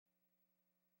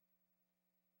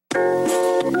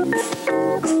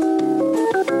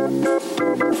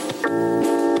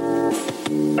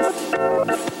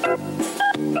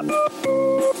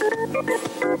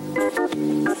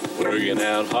Working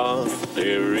out hard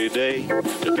every day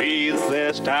to be the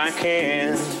best I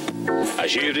can. I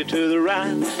shifted to the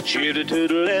right, shifted to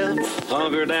the left,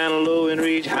 hunker down low and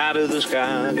reach high to the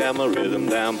sky. Got my rhythm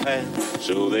down pat,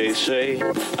 so they say.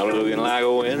 I'm looking like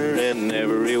a winner in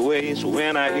every way. So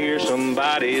when I hear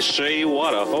somebody say,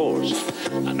 what a horse,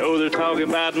 I know they're talking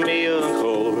about me, of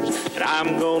course. And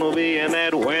I'm gonna be in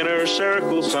that winner's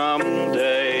circle someday.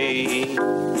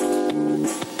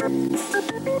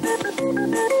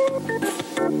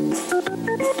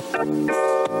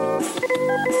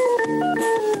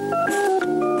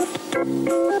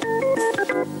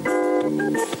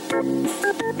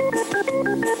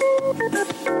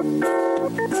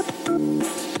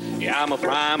 Yeah, I'm a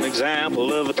prime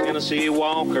example of a Tennessee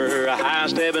walker, a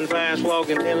high-stepping,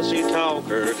 fast-walking Tennessee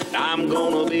talker. I'm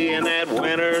gonna be in that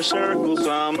winner's circle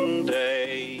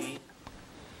someday.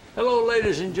 Hello,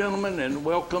 ladies and gentlemen, and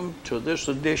welcome to this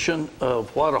edition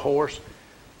of What a Horse.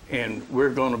 And we're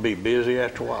going to be busy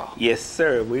after a while. Yes,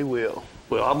 sir, we will.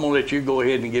 Well, I'm going to let you go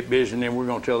ahead and get busy, and then we're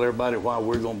going to tell everybody why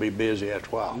we're going to be busy after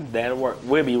a while. That'll work.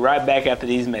 We'll be right back after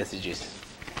these messages.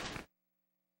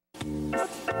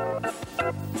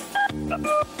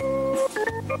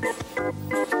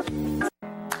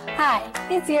 Hi,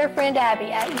 it's your friend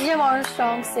Abby at Jim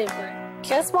Armstrong Super.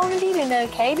 Just wanted you to know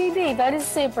KDD voted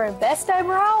Super Best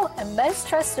Overall and Most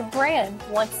Trusted Brand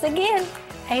once again.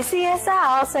 ACSI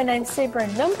also named Super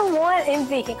 #1 in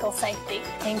vehicle safety,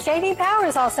 and J.D. Power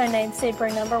is also named Super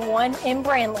 #1 in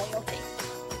brand loyalty.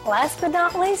 Last but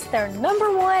not least, they're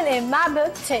 #1 in my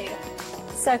book too.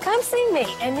 So come see me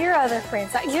and your other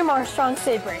friends at Jim Armstrong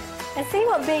Super and see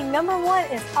what being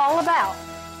 #1 is all about.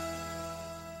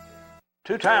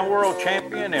 Two-time world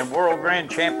champion and world grand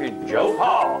champion Joe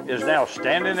Paul is now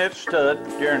standing at stud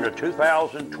during the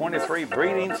 2023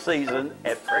 breeding season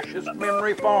at Precious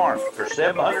Memory Farm for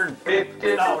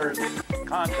 $750.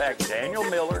 Contact Daniel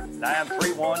Miller,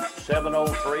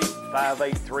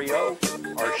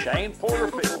 931-703-5830, or Shane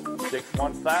Porterfield,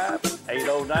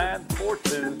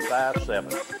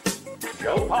 615-809-4257.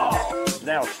 Joe Paul is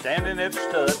now standing at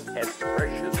stud at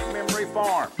Precious Memory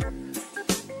Farm.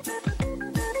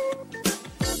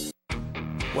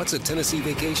 What's a Tennessee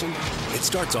vacation? It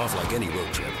starts off like any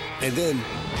road trip, and then,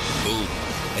 boom,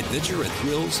 adventure and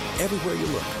thrills everywhere you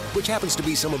look, which happens to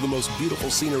be some of the most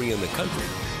beautiful scenery in the country.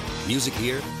 Music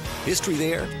here, history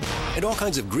there, and all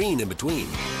kinds of green in between.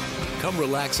 Come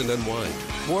relax and unwind,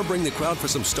 or bring the crowd for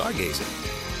some stargazing,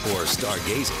 or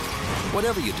stargazing.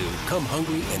 Whatever you do, come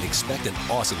hungry and expect an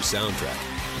awesome soundtrack.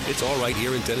 It's all right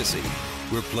here in Tennessee.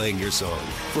 We're playing your song.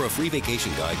 For a free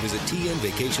vacation guide, visit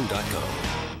tnvacation.com.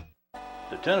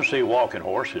 The Tennessee Walking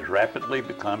Horse is rapidly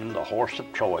becoming the horse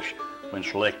of choice when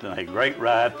selecting a great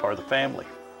ride for the family.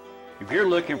 If you're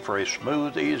looking for a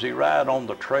smooth, easy ride on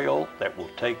the trail that will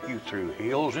take you through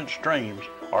hills and streams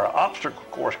or obstacle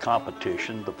course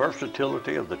competition, the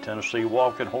versatility of the Tennessee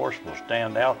Walking Horse will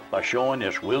stand out by showing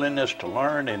its willingness to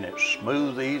learn and its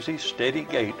smooth, easy, steady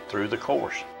gait through the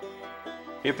course.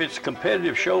 If it's a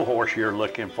competitive show horse you're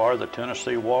looking for, the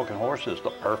Tennessee Walking Horse is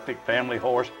the perfect family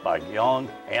horse by young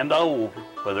and old.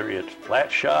 Whether it's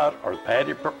flat shot or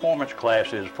padded performance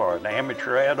classes for an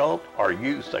amateur adult or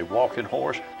youth, a walking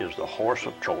horse is the horse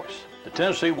of choice. The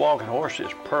Tennessee Walking Horse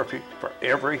is perfect for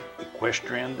every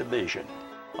equestrian division.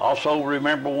 Also,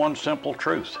 remember one simple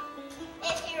truth.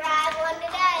 If you ride one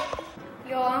today,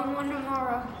 You'll own one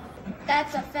tomorrow.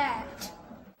 that's a fact.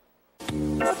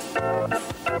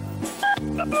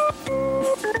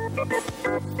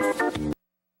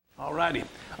 Alrighty,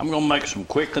 I'm going to make some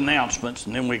quick announcements,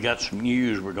 and then we got some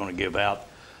news we're going to give out.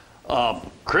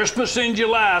 Christmas in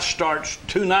July starts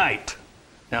tonight.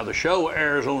 Now, the show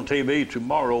airs on TV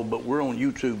tomorrow, but we're on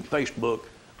YouTube and Facebook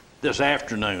this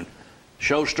afternoon.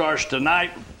 Show starts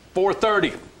tonight,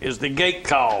 4:30 is the gate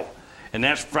call, and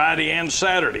that's Friday and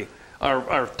Saturday,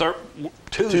 or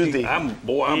Tuesday.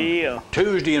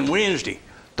 Tuesday and Wednesday.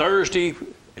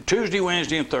 Tuesday,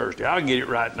 Wednesday, and Thursday. I'll get it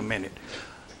right in a minute.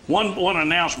 One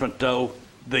announcement, though.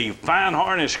 The fine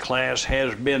harness class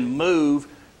has been moved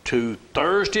to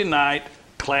Thursday night,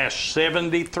 class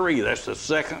 73. That's the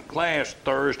second class,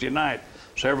 Thursday night.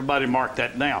 So everybody mark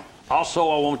that down. Also,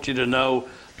 I want you to know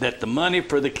that the money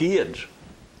for the kids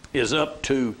is up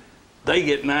to, they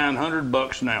get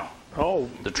 $900 now. Oh.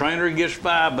 The trainer gets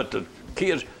 $5, but the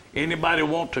kids, anybody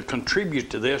want to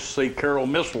contribute to this, see Carol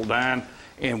Mistledine,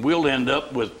 and we'll end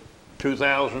up with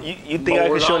 $2,000. You think I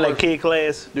can show in that kid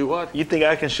class? Do what? You think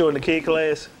I can show in the kid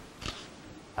class?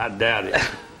 I doubt it.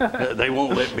 They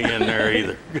won't let me in there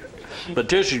either. But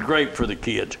this is great for the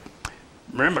kids.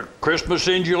 remember, Christmas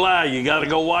in July, you got to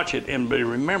go watch it. And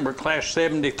remember, Class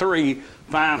 73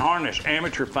 Fine Harness,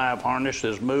 Amateur 5 Harness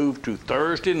has moved to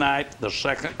Thursday night, the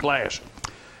second class.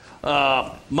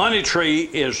 Money Tree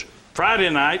is Friday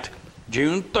night,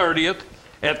 June 30th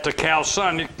at the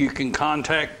Chalconic. You can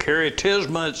contact Carrie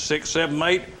Tisma at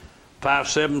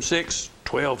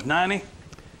 678-576-1290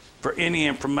 for any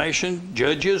information.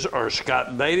 Judges are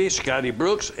Scott Beatty, Scotty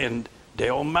Brooks, and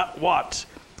Dale Watts.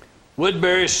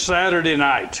 Woodbury Saturday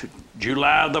night,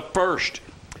 July the 1st.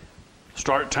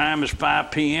 Start time is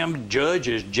 5 p.m. Judge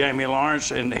is Jamie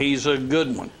Lawrence, and he's a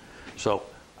good one. So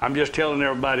I'm just telling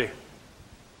everybody,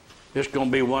 it's going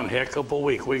to be one heck of a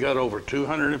week. We got over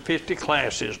 250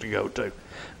 classes to go to.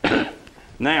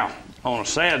 Now, on a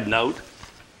sad note,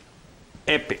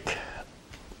 Epic,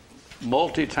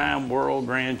 multi-time world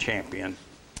grand champion,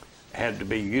 had to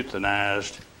be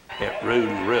euthanized at Rude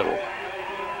and Riddle.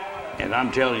 And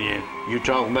I'm telling you, you're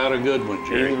talking about a good one,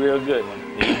 Jerry. He's a real good one.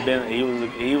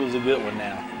 He was a good one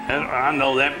now. And I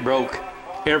know that broke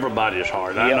everybody's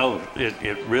heart. Yep. I know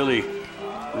it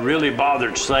really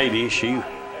bothered Sadie. She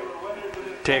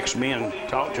texted me and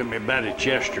talked to me about it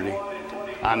yesterday.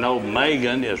 I know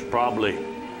Megan is probably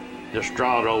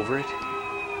distraught over it.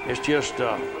 It's just,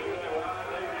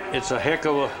 it's a heck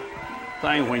of a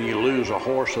thing when you lose a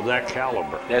horse of that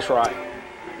caliber. That's right.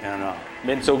 And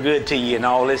been so good to you and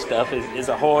all this stuff. It's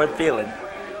a hard feeling.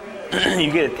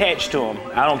 You get attached to them.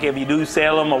 I don't care if you do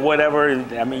sell them or whatever.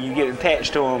 I mean, you get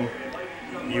attached to them.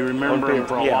 you remember them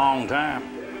for a long time.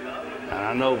 And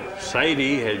I know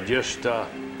Sadie had just,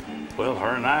 well,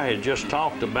 her and I had just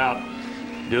talked about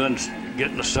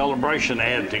getting a celebration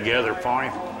ad together for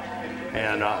him.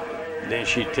 And then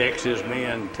she texts me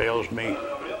and tells me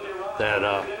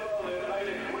that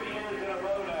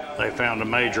they found a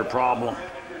major problem,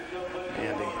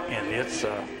 and it's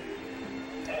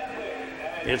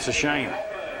a shame.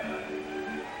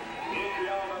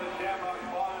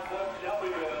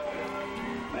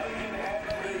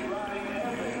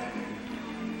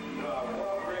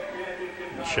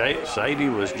 Sadie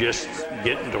was just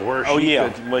getting to where she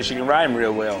could. Well, she can ride him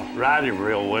real well. Ride him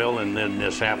real well, and then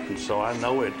this happened. So I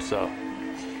know it's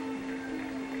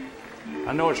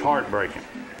heartbreaking.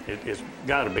 It's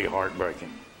got to be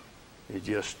heartbreaking. It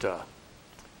just that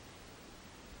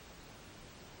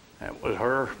was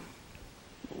her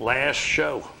last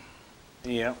show.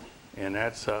 Yeah. And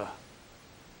that's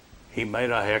he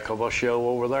made a heck of a show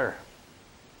over there.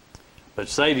 But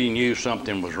Sadie knew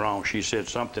something was wrong. She said,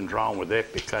 something's wrong with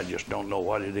Epic. I just don't know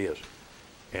what it is.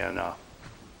 And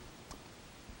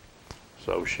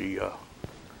so she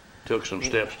took some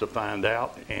steps to find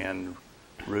out, and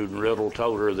Rude and Riddle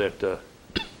told her that the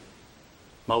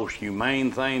most humane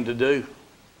thing to do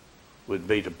would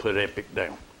be to put Epic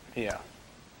down. Yeah.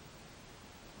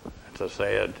 It's a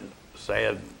sad,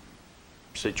 sad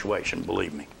situation,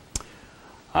 believe me.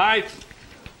 All right.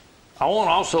 I want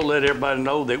to also let everybody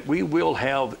know that we will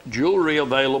have jewelry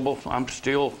available. I'm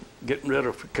still getting rid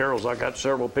of Carol's. I got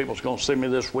several people that's going to see me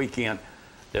this weekend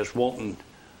that's wanting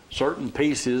certain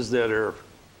pieces that are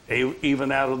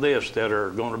even out of this that are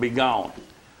going to be gone.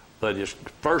 But it's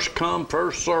first come,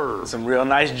 first serve. Some real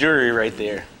nice jewelry right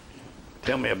there.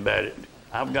 Tell me about it.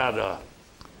 I've got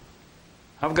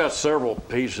several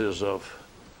pieces of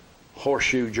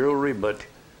horseshoe jewelry, but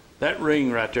that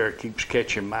ring right there keeps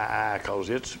catching my eye because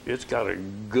it's got a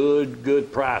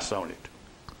good price on it.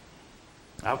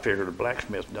 I figured the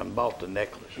blacksmith done bought the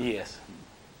necklace. Yes.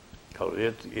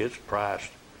 Because it's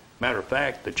priced. Matter of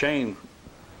fact, the chain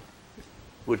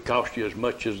would cost you as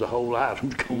much as the whole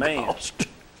item's going to cost.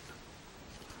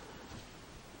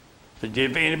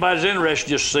 If anybody's interested,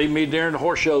 just see me during the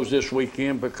horse shows this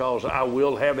weekend because I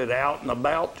will have it out and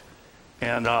about.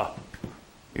 And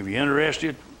if you're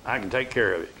interested, I can take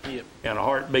care of it. Yep. In a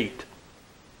heartbeat.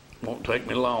 Won't take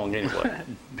me long anyway.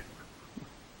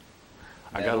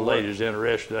 I got a lady that's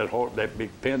interested in that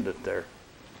big pendant there,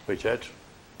 which that's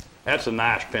a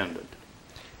nice pendant.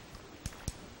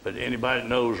 But anybody that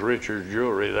knows Richard's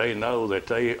Jewelry, they know that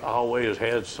they always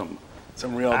had some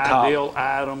real ideal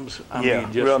items. I mean,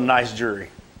 just real nice jewelry.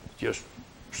 Just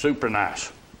super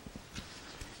nice.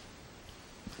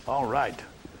 All right.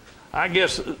 I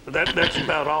guess that's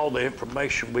about all the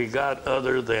information we got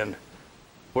other than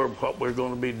what we're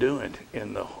going to be doing.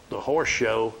 In the horse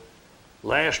show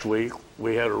last week,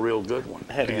 we had a real good one.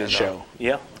 Had a good show,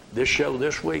 yeah. This show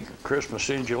this week, Christmas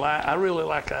in July, I really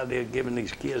like the idea of giving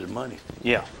these kids money.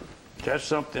 Yeah. That's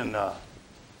something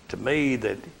to me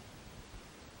that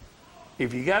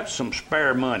if you got some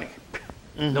spare money,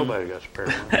 nobody got spare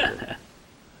money.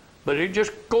 But you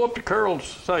just go up to Carol and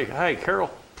say, hey,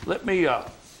 Carol, let me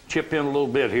chip in a little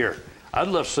bit here. I'd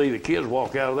love to see the kids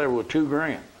walk out of there with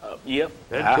 $2,000. Yep.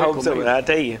 That'd I hope tickle so. me. I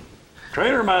tell you.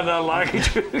 Trainer might not like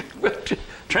it, but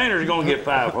trainer's going to get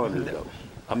 $500 though.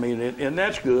 I mean, and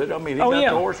that's good. I mean, he got the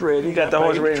horse ready. He got the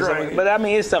horse ready. Train. But I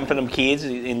mean, it's something for them kids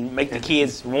and make the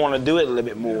kids want to do it a little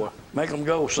bit more. Make them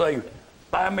go say,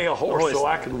 buy me a horse so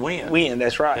I can win. Win,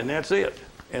 that's right. And that's it.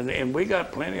 And we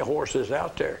got plenty of horses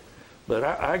out there. But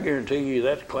I guarantee you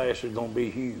that class is going to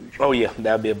be huge. Oh, yeah.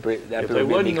 That'd be a big If they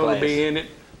wasn't going to be in it,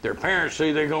 their parents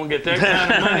see they're going to get that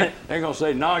kind of money, they're going to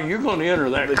say, no, you're going to enter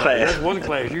that class. That's one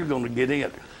class you're going to get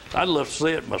in. I'd love to see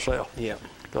it myself. Yeah.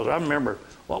 Because I remember,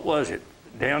 what was it,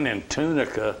 down in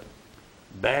Tunica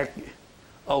back,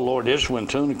 oh, Lord, this is when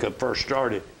Tunica first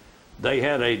started. They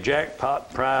had a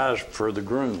jackpot prize for the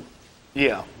groom.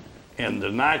 Yeah. And the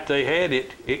night they had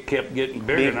it, it kept getting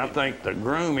bigger. And I think the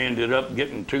groom ended up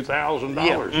getting $2,000.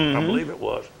 Yeah. I believe it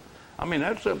was. I mean,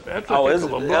 that's a that was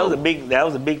a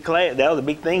big class. That was a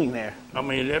big thing there. I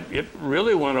mean, it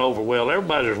really went over well.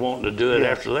 Everybody's wanting to do it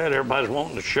after that. Everybody's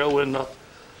wanting to show in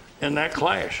that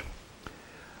class.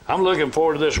 I'm looking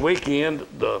forward to this weekend.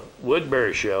 The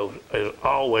Woodbury show is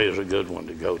always a good one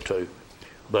to go to.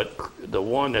 But the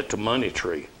one at the Money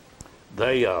Tree,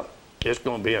 it's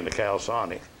going to be in the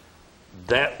Calisonic.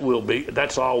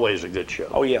 That's always a good show.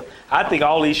 Oh, yeah. I think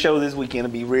all these shows this weekend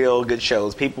will be real good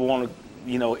shows. People want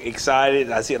to,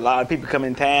 excited. I see a lot of people come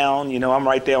in town. I'm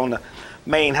right there on the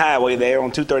main highway there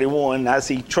on 231. I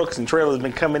see trucks and trailers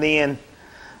been coming in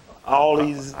all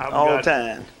the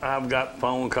time. I've got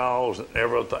phone calls and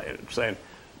everything saying,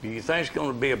 do you think it's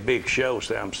going to be a big show?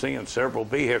 So I'm seeing several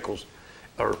vehicles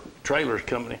or trailers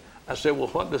coming in. I said, well,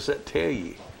 what does that tell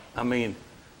you? I mean,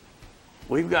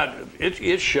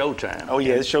 it's showtime. Oh,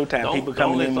 yeah, it's showtime. People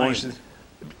coming in.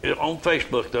 On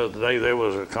Facebook the other day, there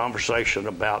was a conversation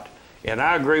about, and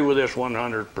I agree with this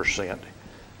 100%,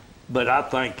 but I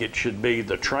think it should be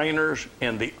the trainers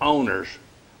and the owners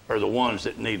are the ones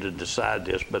that need to decide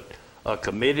this. But a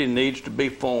committee needs to be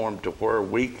formed to where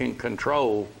we can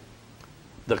control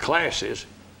the classes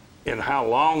and how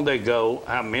long they go,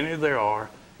 how many there are.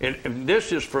 And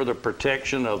this is for the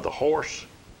protection of the horse,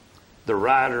 the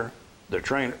rider, the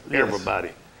trainer, everybody.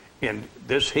 In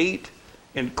this heat,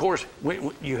 and of course,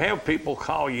 you have people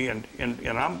call you, and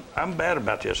I'm bad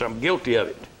about this. I'm guilty of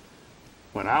it.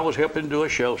 When I was helping do a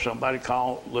show, somebody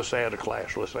called, let's add a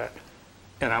class,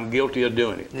 and I'm guilty of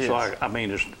doing it. Yes. So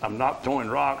I'm not throwing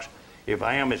rocks. If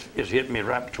I am, it's hitting me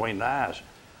right between the eyes.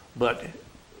 But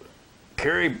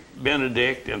Kerry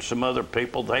Benedict and some other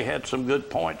people, they had some good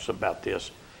points about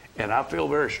this, and I feel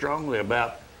very strongly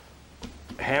about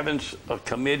having a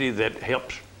committee that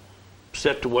helps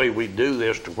set the way we do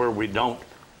this to where we don't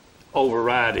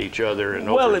override each other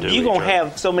and well, if you're going to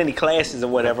have so many classes or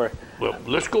whatever. Well,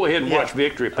 let's go ahead and watch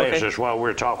Victory pass this while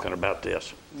we're talking about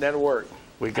this. That'll work.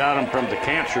 We got them from the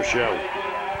cancer show.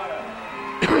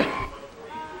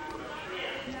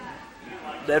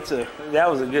 That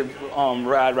was a good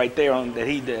ride right there that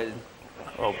he did.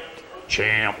 Oh,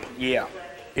 champ. Yeah.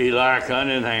 Eli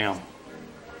Cunningham.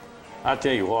 I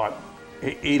tell you what,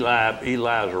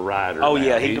 Eli's a rider. Oh,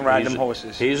 yeah, he can ride them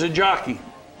horses. He's a jockey.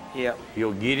 Yeah.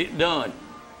 He'll get it done.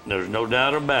 There's no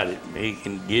doubt about it. He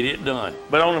can get it done.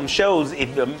 But on them shows,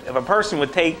 if a person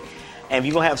would take, and if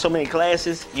you're going to have so many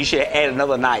classes, you should add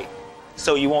another night.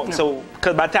 So you won't,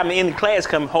 because by the time the end of the class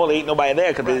comes, hardly ain't nobody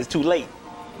there because it's too late.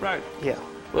 Right. Yeah.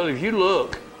 Well, if you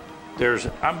look,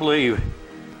 I believe,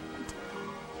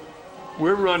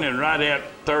 we're running right at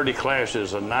 30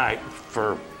 classes a night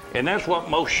and that's what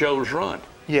most shows run.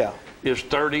 Yeah. Is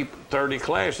 30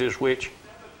 classes, which,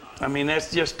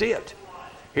 that's just it.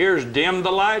 Here's Dim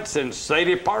the Lights and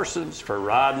Sadie Parsons for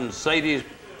Rod and Sadie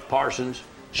Parsons.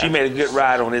 She made a good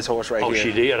ride on this horse right here. Oh,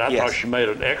 she did? I thought she made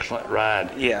an excellent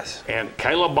ride. Yes. And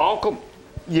Caleb Balcom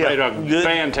made a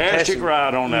fantastic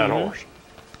ride on that horse.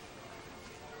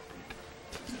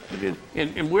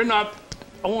 And we're not,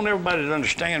 I want everybody to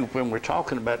understand when we're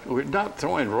talking about, we're not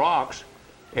throwing rocks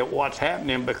at what's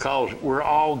happening because we're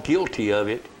all guilty of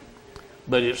it,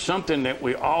 but it's something that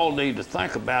we all need to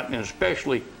think about, and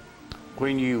especially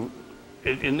when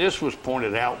and this was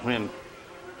pointed out, when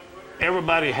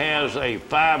everybody has a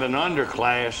 5 and under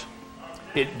class,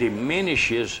 it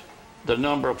diminishes the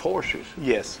number of horses.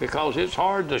 Yes. Because it's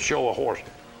hard to show a horse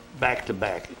back to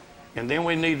back. And then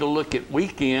we need to look at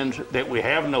weekends that we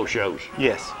have no shows.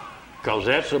 Yes. Because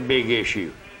that's a big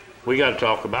issue. We got to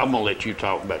talk about, I'm going to let you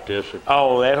talk about this.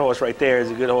 Oh, that horse right there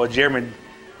is a good horse. Jeremy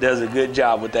does a good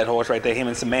job with that horse right there. Him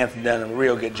and Samantha done a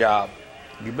real good job.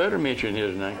 You better mention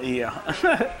his name. Yeah.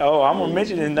 Oh, I'm going to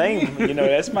mention his name.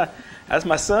 That's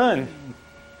my son.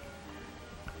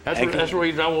 That's the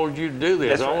reason I wanted you to do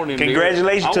this. That's I wanted right. him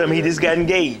Congratulations to him. He just got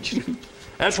engaged.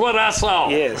 That's what I saw.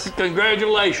 Yes.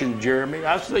 Congratulations, Jeremy.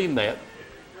 I've seen that.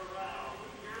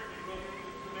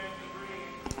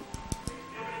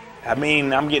 I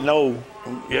mean, I'm getting old.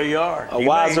 Yeah, you are. A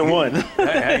wiser one.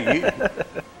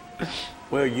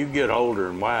 Well, you get older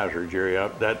and wiser, Jerry.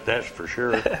 That's for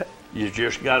sure. You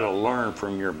just got to learn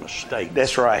from your mistakes.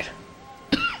 That's right.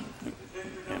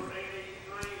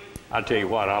 I tell you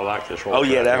what, I like this horse. Oh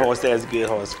yeah, right that here. horse there's a good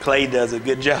horse. Clay does a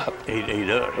good job He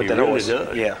does. with He that really horse.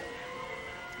 does. Yeah.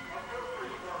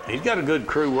 He's got a good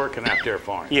crew working out there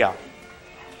for him. Yeah.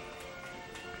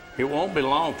 It won't be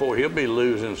long before he'll be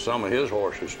losing some of his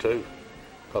horses too,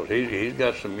 because he's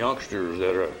got some youngsters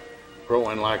that are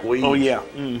growing like weeds. Oh yeah.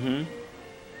 Mm-hmm.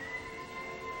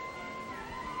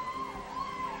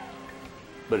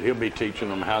 But he'll be teaching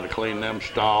them how to clean them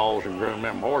stalls and groom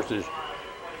them horses,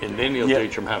 and then he'll Yep.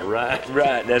 teach them how to ride.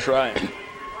 Right. That's right.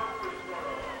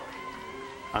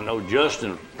 I know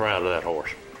Justin's proud of that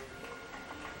horse.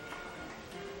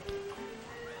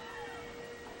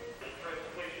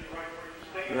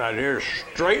 Right here,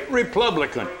 straight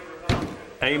Republican.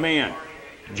 Amen.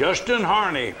 Justin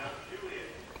Harney.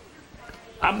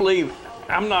 I believe,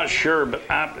 I'm not sure, but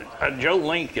Joe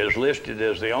Link is listed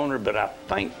as the owner, but I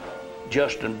think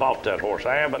Justin bought that horse.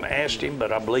 I haven't asked him,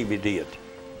 but I believe he did.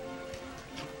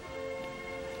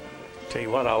 Tell you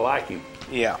what, I like him.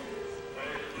 Yeah.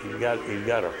 He's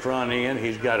got a front end,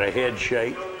 he's got a head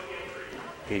shape,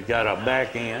 he's got a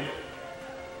back end,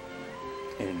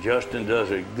 and Justin does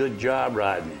a good job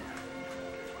riding him.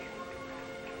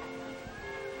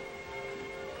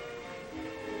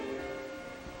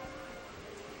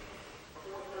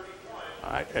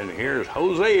 All right, and here's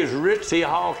Jose's Ritzy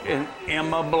Hawk and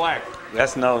Emma Black.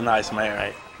 That's another nice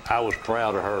mare. I was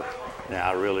proud of her. Yeah,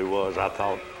 I really was. I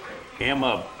thought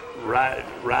Emma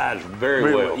rides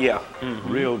very well. Yeah.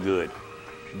 Mm-hmm. Real good.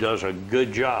 She does a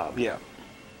good job. Yeah.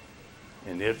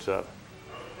 And it's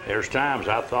there's times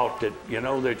I thought that,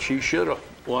 that she should have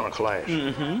won a class.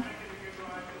 Mm-hmm.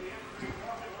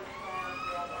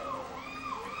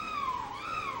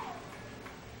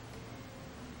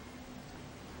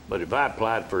 But if I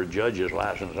applied for a judge's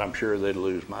license, I'm sure they'd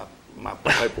lose my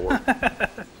paperwork.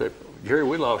 Say, Jerry,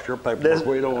 we lost your paperwork.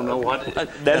 We don't know what.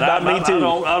 That's about me too.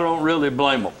 I don't really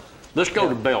blame them. Let's go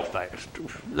to Belfast.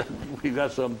 We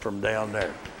got something from down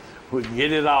there. We can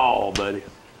get it all, buddy.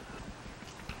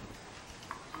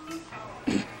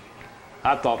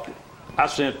 I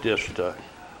sent this to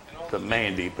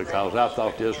Mandy because I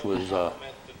thought this was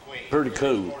pretty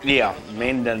cool. Yeah.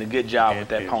 Man done a good job with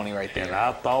that pony right And there.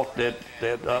 I thought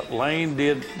that Lane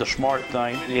did the smart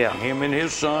thing. Yeah. Him and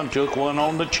his son took one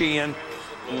on the chin.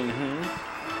 Mm-hmm.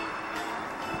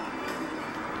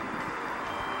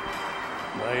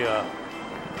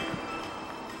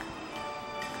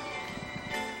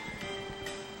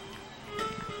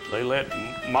 They let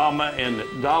mama and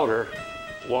daughter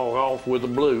walk off with the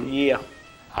blue. Yeah.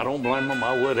 I don't blame them.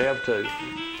 I would have too.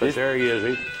 But there he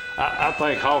is. I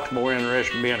think Hawk's more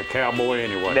interested in being a cowboy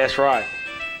anyway. That's right.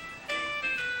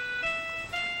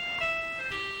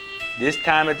 This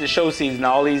time at the show season,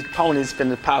 all these ponies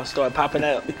finna start popping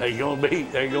up. They're gonna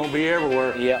be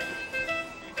everywhere. Yep.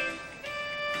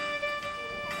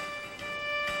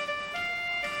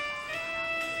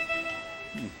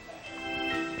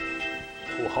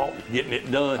 Well, Hawk getting it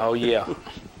done. Oh yeah.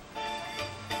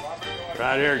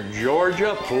 Right here,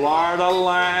 Georgia, Florida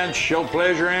Line Show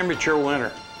Pleasure Amateur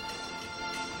winner.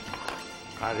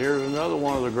 Right here's another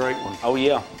one of the great ones. Oh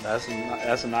yeah. That's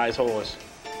a nice horse.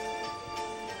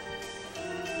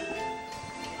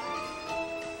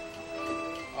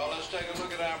 Let's take a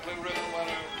look at our blue ribbon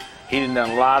winner. He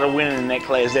done a lot of winning in that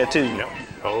class there too. Yep.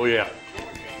 Oh yeah.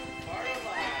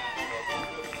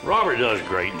 Robert does a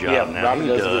great job Yeah, now. Robert He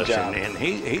does a good job. And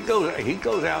he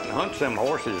goes out and hunts them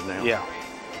horses now. Yeah.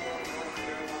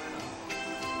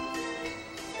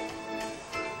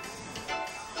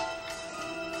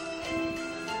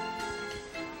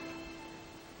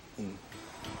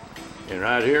 And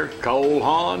right here, Cole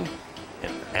Haan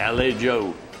and Allie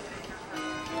Joe.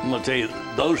 I'm gonna tell you,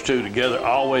 those two together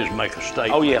always make a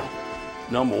statement. Oh yeah.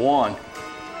 Number one,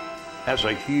 that's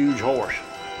a huge horse,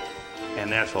 and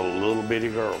that's a little bitty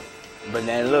girl. But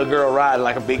that little girl riding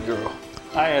like a big girl.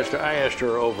 I asked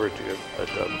her over at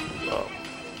the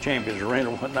Champions Arena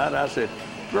one night. I said,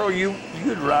 "Girl, you'd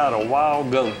ride a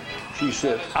wild goat." She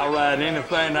said, "I'll ride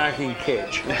anything I can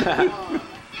catch."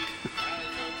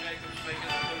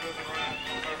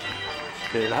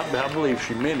 And I believe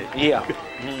she meant it. Yeah.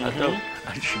 I thought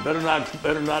she better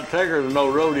not take her to no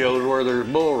rodeos where there's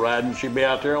bull riding. She'd be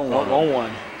out there on one. On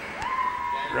one.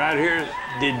 Right here,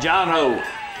 DeJohn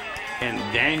and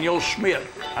Daniel Schmidt.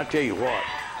 I tell you what,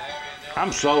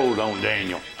 I'm sold on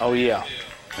Daniel. Oh yeah.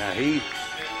 Now he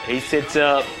sits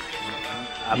up.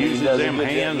 I mean, uses he does a them good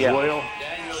hands job. well,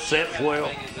 sets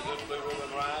well.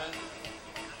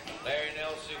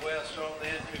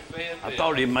 I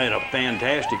thought he made a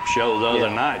fantastic show the other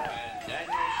night.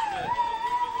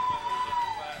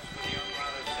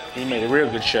 He made a real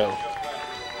good show.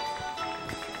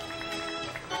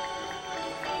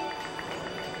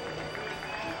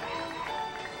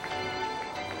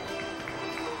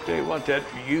 Tell you what, that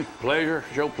youth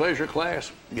show pleasure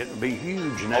class, getting to be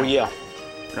huge now. Oh yeah.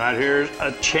 Right here's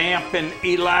a champ in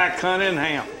Eli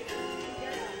Cunningham.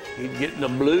 He's getting the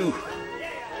blue.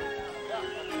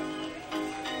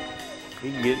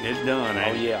 He's getting it done,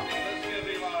 Oh yeah.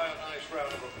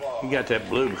 He got that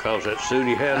blue because that suit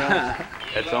he had on.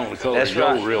 That's the only color That's he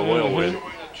goes right. real well with. A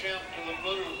champ to the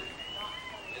blue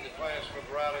in the class for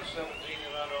varieties 17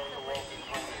 and under on the walking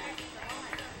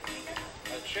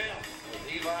pony. A champ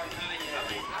with Eli Cunningham.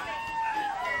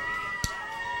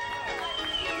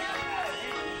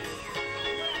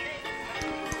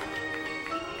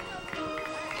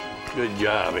 Good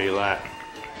job, Eli.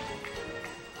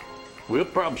 We'll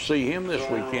probably see him this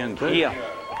weekend too. Yeah.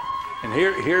 And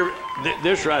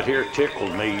this right here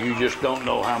tickled me. You just don't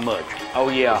know how much. Oh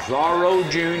yeah. Zorro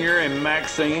Jr. and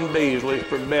Maxine Beasley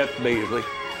for Beth Beasley.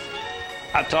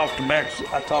 I talked to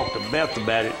Beth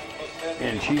about it,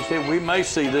 and she said we may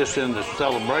see this in the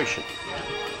celebration.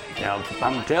 Now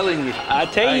I'm telling you, I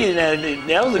tell you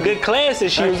that was a good class that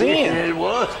she was in. It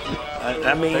was.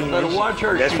 I mean, They better watch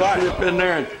her. That's She right. slip in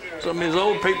there, and some of these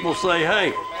old people say,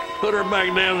 "Hey, put her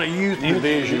back down in the youth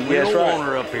division. We That's don't right. want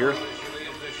her up here."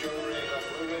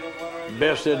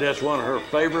 Beth said that's one of her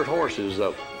favorite horses,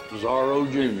 though, Zorro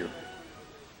Jr.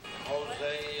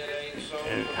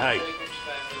 And hey,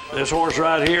 this horse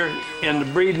right here in the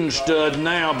breeding stud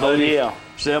now, buddy. yeah.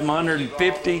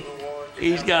 750.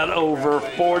 He's got over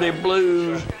 40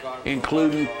 blues,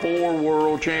 including 4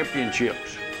 world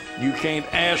championships. You can't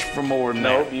ask for more than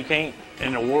Nope, that. you can't.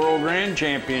 In the World Grand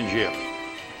Championship.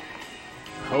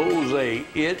 Jose,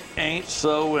 it ain't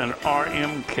so, and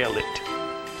R.M. Kellett.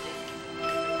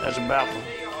 That's about,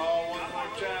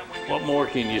 what more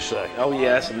can you say? Oh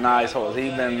yeah, that's a nice horse.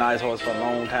 He's been a nice horse for a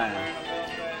long time.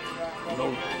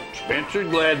 No, Spencer's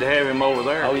glad to have him over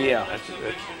there. Oh yeah.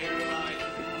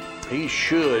 He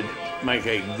should make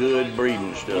a good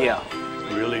breeding stud. Yeah.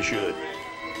 Really should.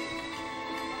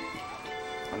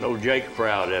 I know Jake's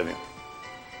proud of him.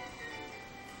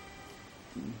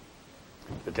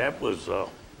 But that was a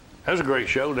great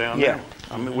show down Yeah. there.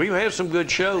 I mean, we've had some good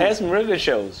shows. Had some real good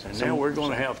shows. And now we're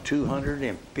going to have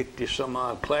 250 some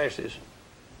odd classes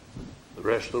the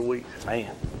rest of the week.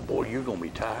 Man. Boy, you're going to be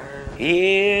tired.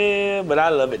 Yeah, but I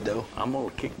love it though. I'm going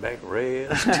to kick back and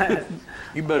rest.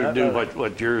 You better do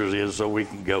what yours is so we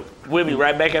can go. We'll be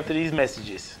right back after these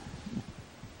messages.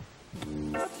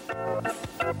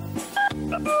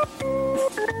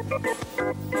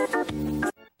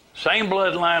 Same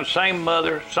bloodline, same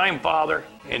mother, same father,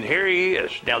 and here he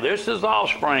is. Now this is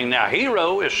offspring. Now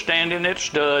Hero is standing at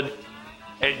stud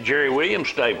at Jerry Williams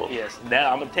stable. Yes, I'm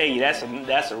gonna tell you that's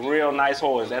a real nice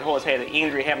horse. That horse had an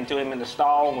injury happen to him in the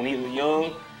stall when he was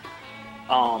young.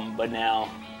 But now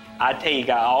I tell you,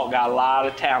 got a lot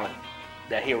of talent.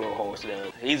 That Hero horse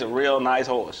does. He's a real nice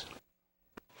horse.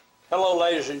 Hello,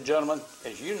 ladies and gentlemen.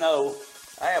 As you know,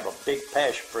 I have a big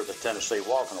passion for the Tennessee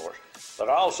walking horse, but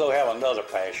I also have another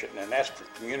passion, and that's for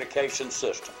communication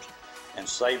systems and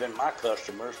saving my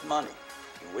customers money.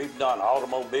 And we've done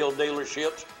automobile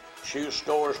dealerships, shoe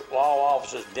stores, law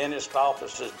offices, dentist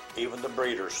offices, even the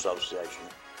Breeders Association.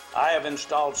 I have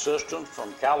installed systems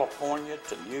from California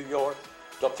to New York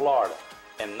to Florida.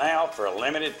 And now, for a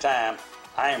limited time,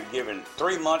 I am giving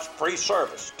 3 months free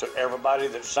service to everybody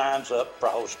that signs up for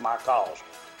Host My Calls.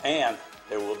 And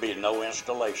there will be no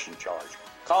installation charge.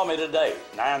 Call me today,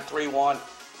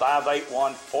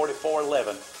 931-581-4411,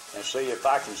 and see if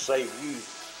I can save you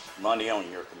money on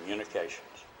your communications.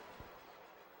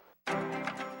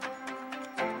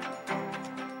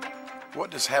 What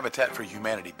does Habitat for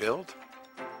Humanity build?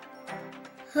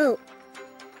 Hope.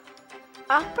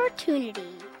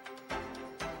 Opportunity.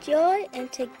 Joy and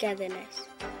togetherness.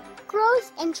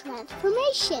 Growth and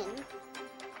transformation.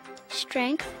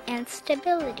 Strength and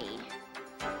stability.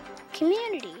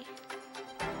 Community.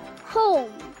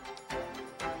 Home.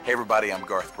 Hey everybody, I'm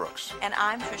Garth Brooks. And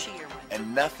I'm Trisha Yearwood.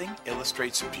 And nothing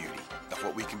illustrates the beauty of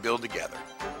what we can build together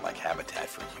like Habitat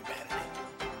for Humanity.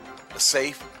 A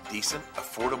safe, decent,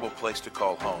 affordable place to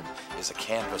call home is a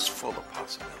canvas full of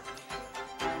possibility.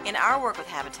 In our work with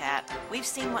Habitat, we've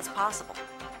seen what's possible.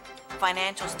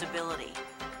 Financial stability,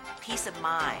 peace of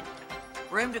mind,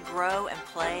 Room to grow and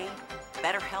play,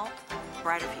 better health,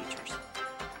 brighter futures.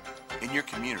 In your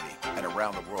community and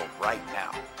around the world right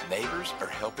now, neighbors are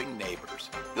helping neighbors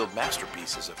build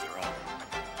masterpieces of their own.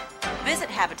 Visit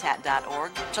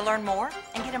Habitat.org to learn more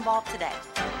and get involved today.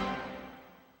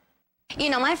 You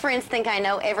know, my friends think I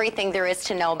know everything there is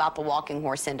to know about the walking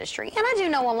horse industry, and I do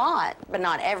know a lot, but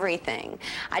not everything.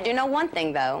 I do know one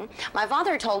thing, though. My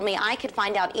father told me I could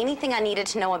find out anything I needed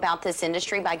to know about this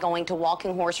industry by going to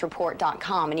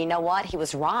walkinghorsereport.com, and you know what? He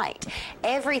was right.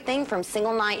 Everything from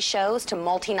single-night shows to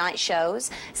multi-night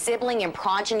shows, sibling and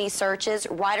progeny searches,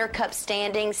 Ryder Cup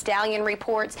standings, stallion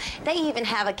reports. They even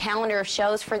have a calendar of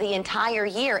shows for the entire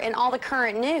year and all the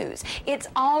current news. It's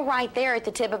all right there at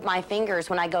the tip of my fingers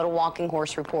when I go to walkinghorsereport.com.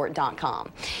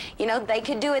 You know, they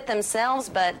could do it themselves,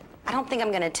 but I don't think I'm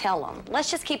going to tell them.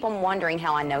 Let's just keep them wondering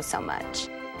how I know so much.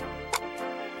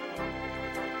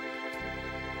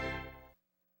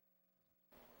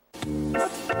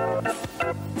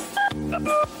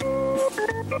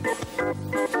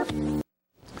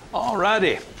 All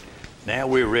righty. Now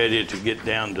we're ready to get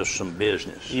down to some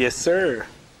business. Yes, sir.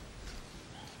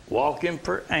 Walking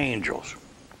for Angels.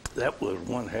 That was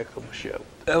one heck of a show.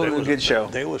 That was a good show.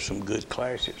 There was some good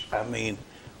classes. I mean,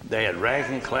 they had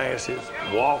racking classes,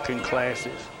 walking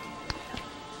classes.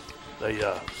 They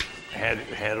had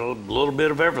a little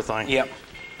bit of everything. Yep.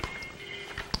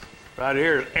 Right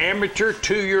here is amateur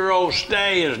 2-year-old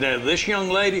stallions. Now, this young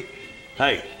lady,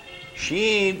 hey, she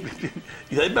ain't,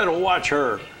 they better watch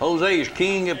her. Jose's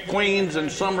King of Queens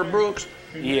and Summer Brooks.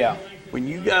 Yeah. When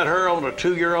you got her on a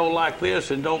 2-year-old like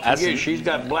this, and don't forget, she's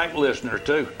got black listeners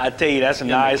too. I tell you, that's a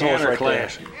nice horse right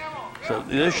class. there. So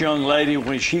this young lady,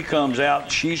 when she comes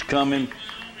out, she's coming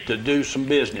to do some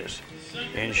business.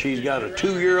 And she's got a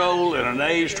 2-year-old and an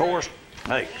aged horse.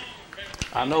 Hey,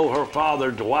 I know her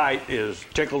father, Dwight, is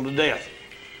tickled to death.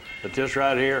 But this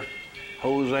right here,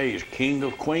 Jose's King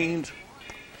of Queens,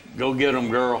 go get them,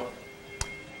 girl.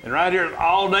 And right here,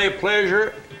 All Day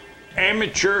Pleasure,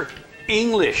 amateur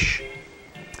English.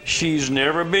 She's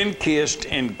never been kissed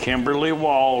in Kimberly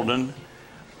Walden.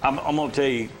 I'm going to tell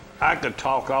you, I could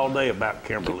talk all day about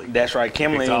Kimberly. That's right.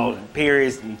 Kimberly and Perry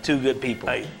is two good people.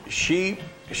 Hey, she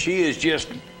is just,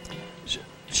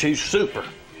 she's super.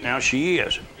 Now she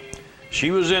is. She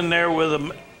was in there with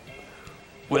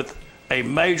a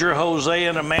Major Jose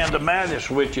and Amanda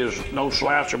Mattis, which is no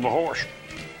slouch of a horse.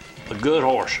 A good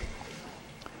horse.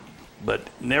 But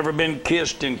never been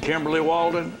kissed in Kimberly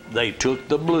Walden. They took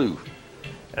the blue.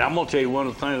 And I'm going to tell you one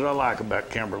of the things I like about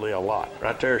Kimberly a lot.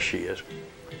 Right there she is.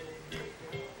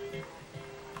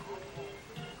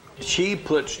 She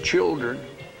puts children,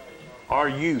 our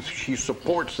youth, she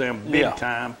supports them big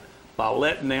time by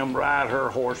letting them ride her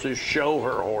horses, show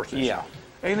her horses. Yeah.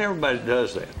 Ain't everybody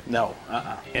does that. No.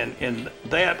 And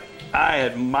that I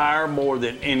admire more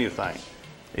than anything,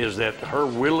 is that her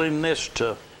willingness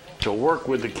to work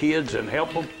with the kids and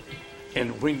help them.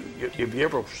 And have you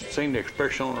ever seen the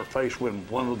expression on her face when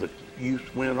one of the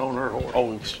youth went on her horse?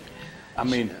 Oh, I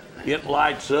mean, it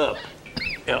lights up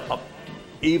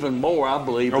even more, I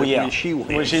believe, than when she wins.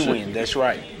 When she wins, that's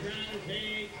right.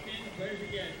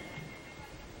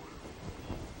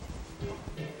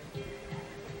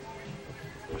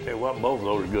 I'll tell you what, both of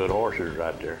those are good horses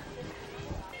right there.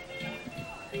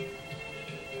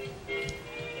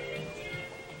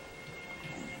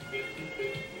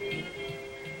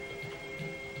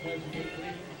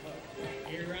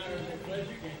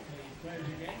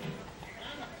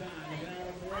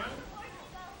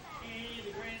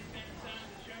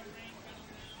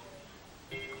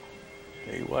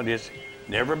 Tell you what, it's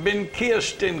never been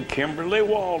kissed in Kimberly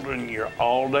Walden, your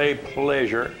all-day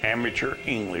pleasure amateur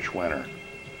English winner.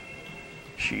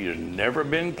 She has never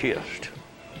been kissed.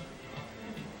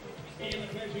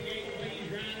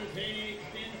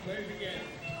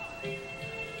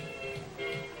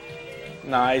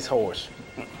 Nice horse.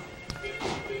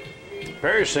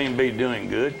 Perry seemed to be doing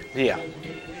good. Yeah.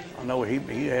 I know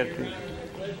he had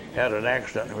an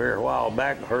accident here a while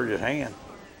back and hurt his hand.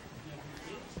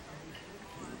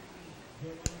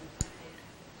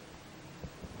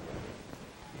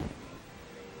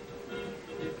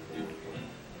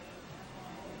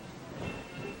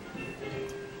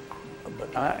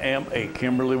 But I am a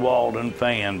Kimberly Walden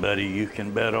fan, buddy. You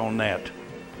can bet on that.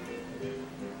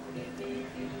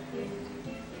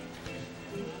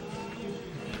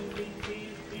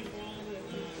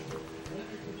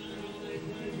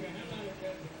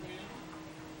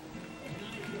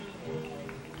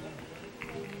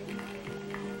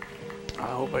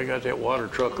 I hope they got that water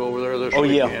truck over there this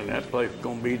weekend. That place is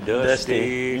going to be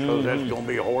dusty because that's going to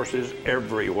be horses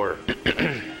everywhere.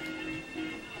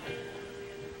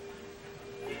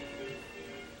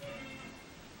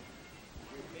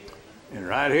 And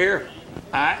right here,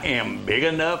 I Am Big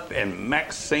Enough and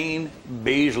Maxine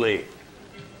Beasley.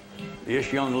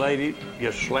 This young lady,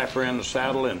 just slap her in the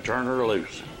saddle and turn her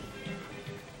loose.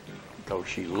 Because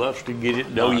she loves to get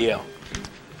it done. Oh, yeah.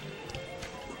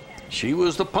 She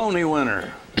was the pony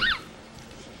winner.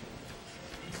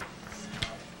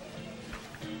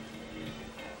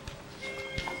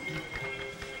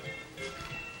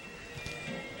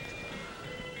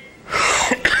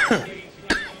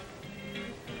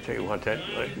 Tell you what, that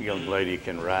young lady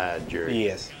can ride, Jerry.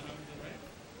 Yes.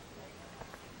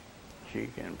 She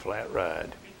can flat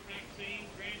ride.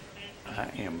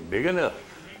 I am big enough.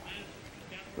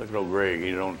 Look at old Greg.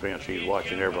 He's on the fence. He's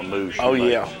watching every move she makes.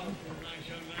 Yeah.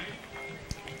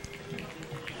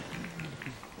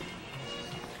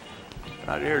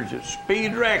 Right here, just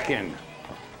speed racking.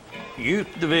 Youth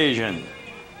division.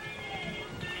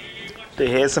 They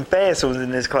had some fast ones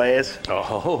in this class.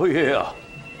 Oh, yeah.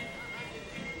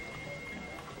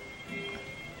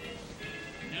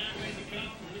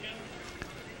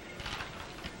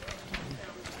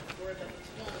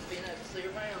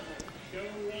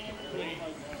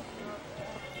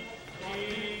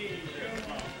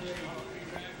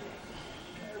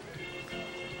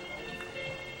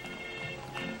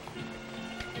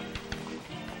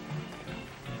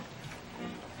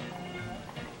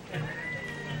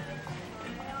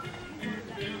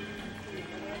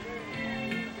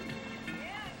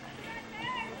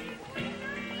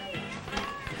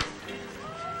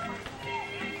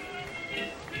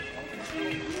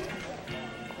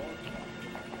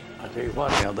 I tell you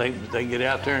what, now they get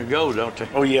out there and go, don't they?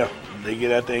 Oh, yeah. They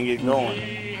get out there and get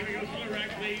going.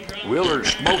 Willard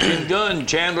Smoking Gun,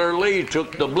 Chandler Lee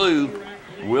took the blue.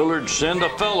 Willard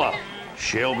Cinderfella,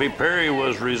 Shelby Perry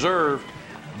was reserve.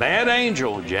 Bad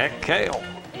Angel, Jack Cale.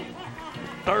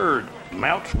 Third,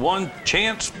 Mounts One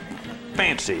Chance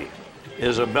Fancy,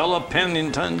 Isabella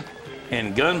Pennington,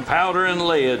 and Gunpowder and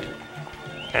Lead,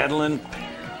 Adeline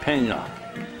Pena.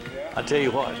 I tell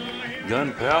you what,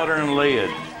 Gunpowder and Lead.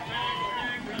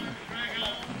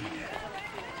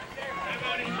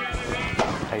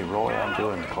 Hey, Roy, I'm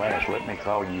doing the class. Let me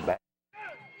call you back.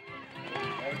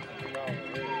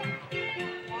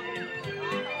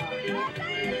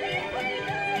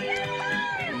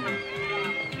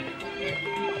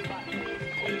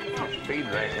 Speed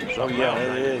racing. Oh, yeah,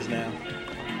 it is now.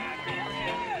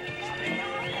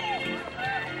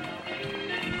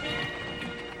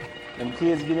 Them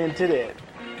kids get into that.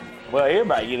 Well,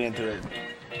 everybody get into it.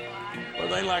 Well,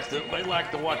 they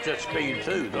like to watch that speed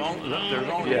too. There's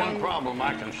only one problem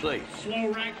I can see.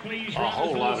 A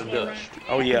whole lot of dust.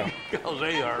 Oh, yeah. Because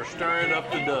they are stirring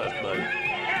up the dust, buddy.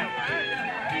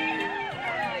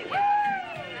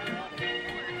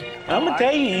 I'm gonna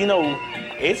tell you,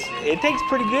 it takes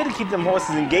pretty good to keep them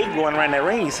horses in gait going around that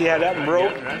ring. You see how that one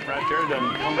broke? That right there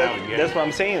doesn't come out again. That's what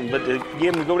I'm saying. But to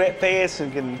get them to go that fast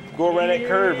and can go around that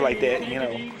curve like that,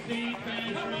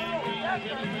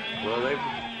 Well,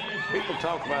 people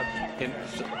talk about, and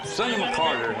Sonny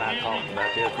McCarter and I talked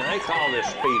about this, and they call this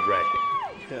speed racking.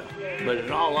 Yeah. But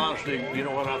in all honesty, you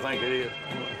know what I think it is?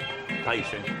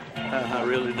 Pacing. I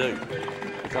really do.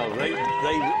 Because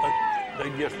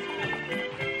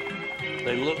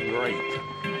they look great.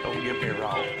 Don't get me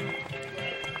wrong.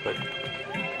 But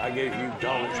I guess you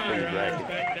call it speed racking.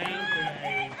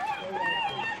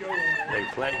 They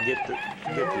flat get the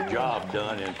job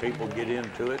done, and people get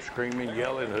into it screaming,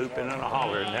 yelling, hooping, and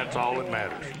hollering, and that's all that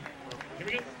matters.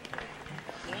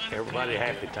 Everybody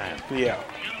happy time. Yeah.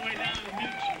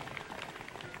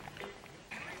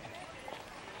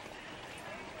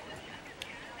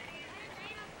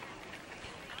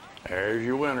 There's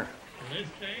your winner.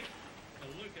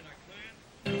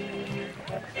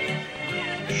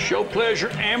 Show Pleasure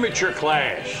Amateur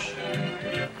Class.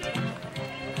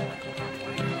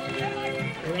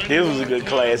 This was a good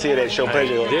class here, that Show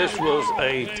Pleasure. This was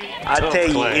a I tough tell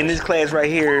you, class. in this class right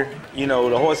here,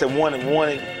 the horse that won it,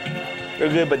 they're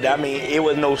good, but I mean, it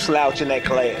was no slouch in that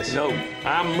class. No,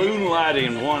 I'm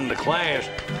Moonlighting won the class,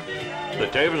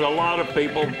 but there was a lot of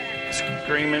people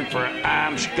screaming for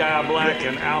I'm Sky Black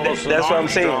and Allison That's what I'm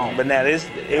Armstrong. saying. But now it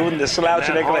wasn't the slouch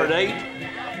in that class. Hard 8.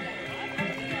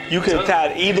 You could have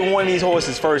tied either one of these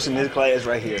horses first in this class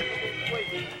right here.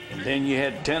 And then you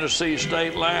had Tennessee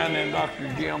State Line and Dr.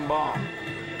 Jim Baum.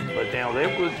 But now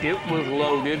it was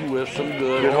loaded with some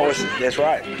good horses. That's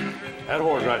right. That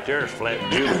horse right there is flat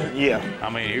beautiful. Yeah. I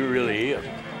mean, he really is.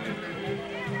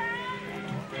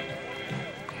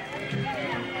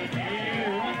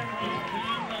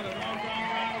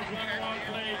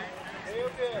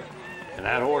 And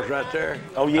that horse right there.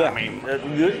 Oh, yeah. I mean,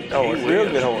 good horse. Real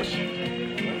good horse.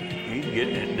 He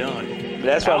getting it done.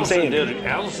 That's what I'm saying.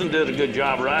 Allison did a good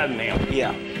job riding him.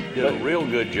 Yeah. Did a real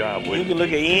good job with You him. can look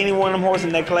at any one of them horses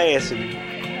in that class, and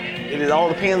it all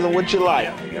depends on what you like.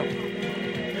 Yep.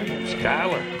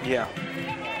 Skylar. Yeah.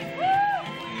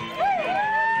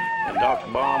 And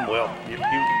Dr. Baum, well,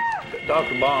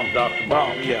 Dr. Baum's Dr.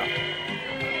 Baum. Yeah.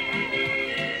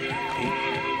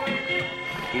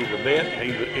 He's a vet.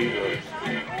 He's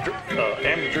a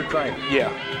amateur trainer.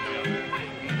 Yeah.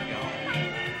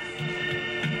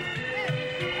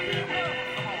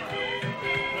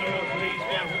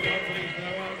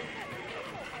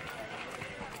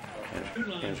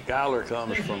 And Skylar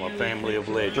comes from a family of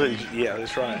legends. Yeah,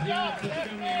 that's right.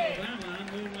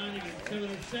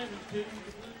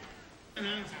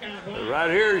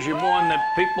 Right here is your one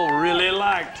that people really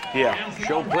liked. Yeah.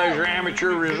 Show Pleasure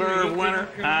Amateur Reserve winner.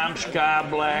 I'm Sky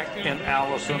Black and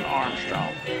Allison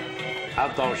Armstrong. I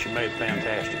thought she made a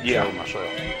fantastic show myself.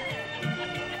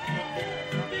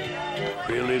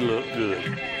 Really looked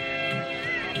good.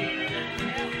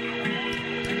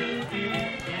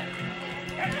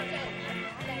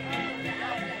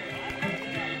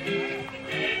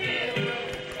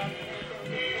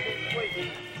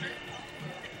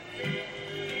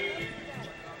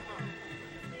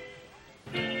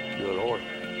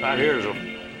 Right here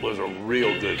was a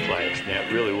real good class. Now,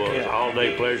 it really was. All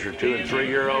Day Pleasure 2 and 3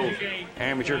 year old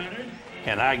amateur.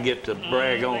 And I get to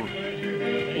brag on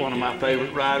one of my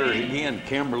favorite riders again,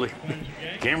 Kimberly.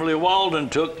 Kimberly Walden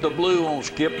took the blue on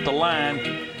Skip the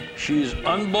Line. She's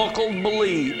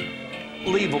unbelievable.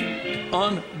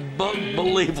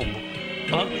 Unbelievable.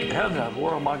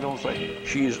 What am I going to say?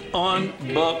 She's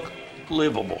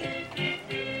unbelievable.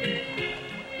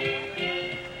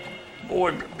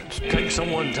 Boy, take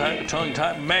someone tongue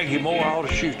tight. Maggie Moore ought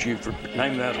to shoot you for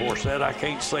naming that horse that. I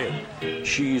can't say it.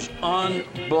 She's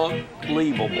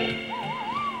unbelievable.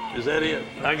 Is that it?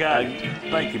 I got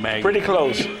it. Thank you, Maggie. Pretty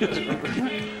close.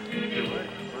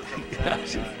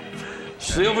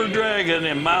 Silver Dragon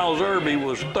and Miles Irby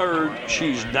was third.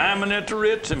 She's Diamond at the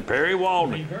Ritz and Perry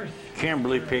Walden.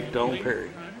 Kimberly picked on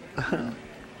Perry.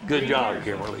 Good job,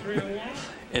 Kimberly.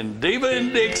 And Diva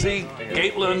and Dixie,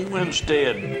 Caitlin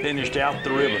Winstead finished out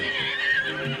the ribbon.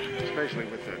 Especially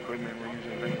with the equipment we're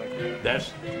using, things like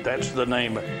that. That's the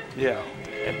name. Yeah.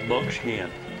 At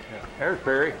Buckskin. There's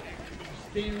Perry.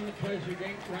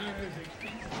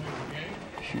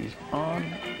 She's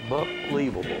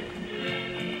unbelievable.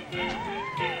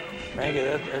 Maggie,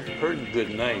 that's a pretty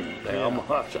good name. Now, I'm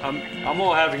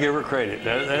gonna have to give her credit.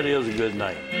 That is a good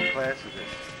name. What class is this?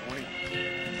 20?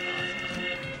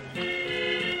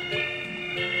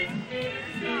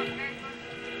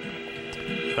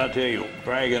 I tell you,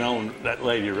 bragging on that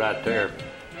lady right there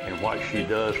and what she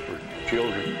does for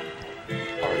children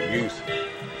or youth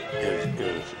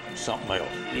is something else.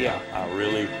 Yeah. I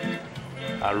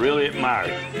really admire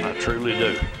it. I truly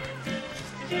do.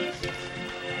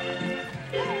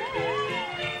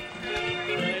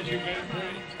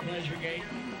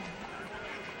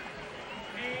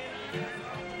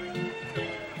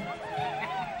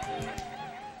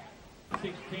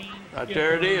 Right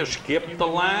there it is, Skip the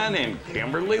Line and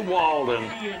Kimberly Walden,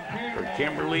 or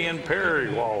Kimberly and Perry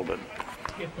Walden.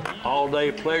 All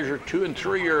Day Pleasure 2 and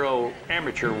 3 year old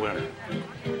amateur winner.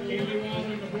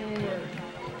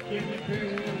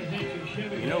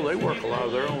 You know, they work a lot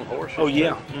of their own horses. Oh,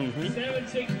 yeah.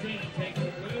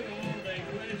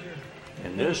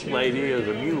 And this lady is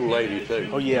a mule lady, too.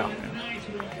 Oh, yeah.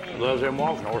 Loves them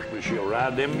walking horses, but she'll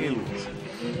ride them mules.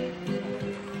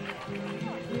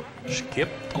 Skip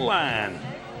the Line.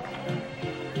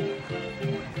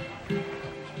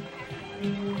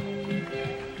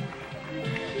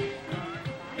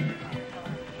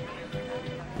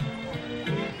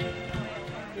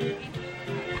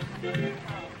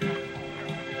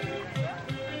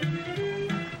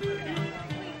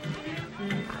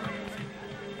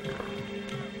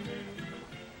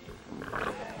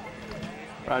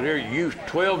 Right here, youth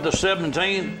 12 to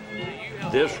 17.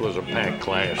 This was a packed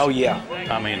class. Oh, yeah.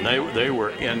 I mean, they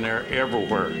were in there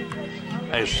everywhere.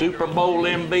 A Super Bowl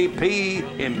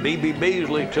MVP and B.B.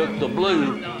 Beasley took the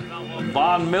blue.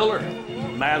 Von Miller,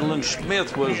 Madeline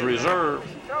Smith was reserve.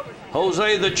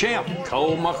 Jose the Champ,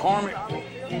 Cole McCormick,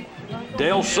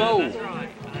 Del Sol,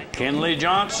 Kenley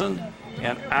Johnson,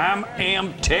 and I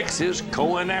Am Texas,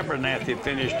 Cohen Abernathy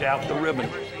finished out the ribbon.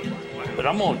 But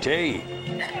I'm going to tell you,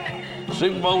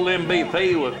 Super Bowl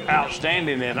MVP was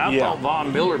outstanding, and I thought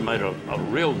Von Miller made a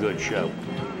real good show.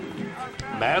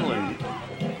 Madeline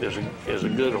is a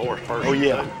good horse person. Oh,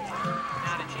 yeah.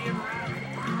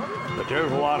 But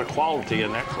there's a lot of quality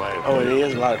in that class. Oh, it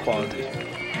is a lot of quality.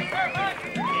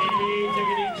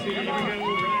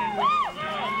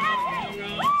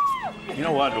 You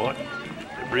know what?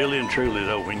 Really and truly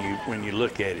though, when you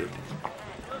look at it,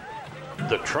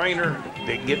 the trainer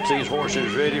that gets these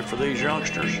horses ready for these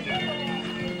youngsters,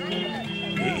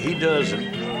 he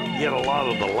doesn't get a lot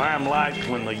of the limelight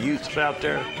when the youth's out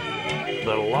there,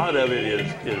 but a lot of it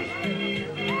is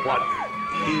what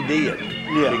he did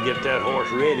to get that horse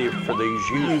ready for these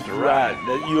youth to ride.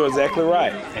 You're exactly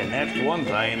right. And that's one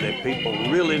thing that people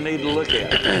really need to look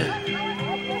at.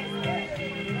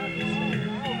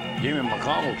 Jimmy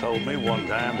McConnell told me one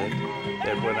time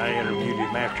that when I interviewed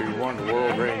him after he won the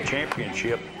World Grand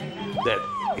Championship, that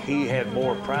he had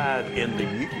more pride in the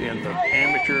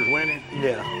amateurs winning.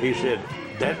 Yeah. He said,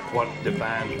 that's what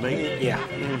defines me. Yeah.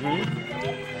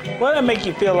 Well, that make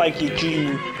you feel like you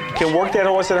can work that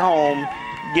horse at home,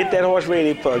 get that horse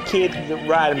ready for a kid to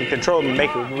ride him and control him and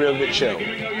make a real good show.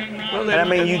 Well, and I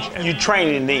mean, you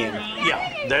training then.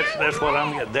 Yeah, that's what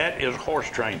I'm getting. That is horse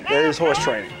training. That is horse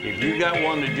training. If you got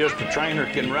one that just a trainer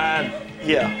can ride,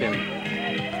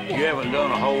 then you haven't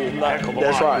done a whole heck of a lot.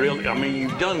 That's right. Really. I mean,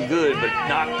 you've done good, but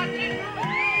not.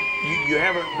 You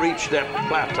haven't reached that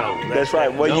plateau. That's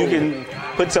right. Well, you can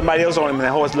put somebody else on him and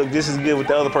the horse, look, this is good with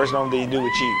the other person on than you do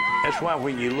with you. That's why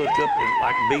when you look up at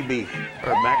like BB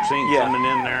or Maxine coming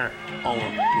in there on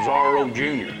Zorro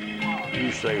Jr.,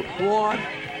 you say, what?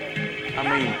 I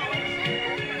mean,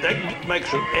 that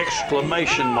makes an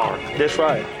exclamation mark. That's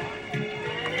right.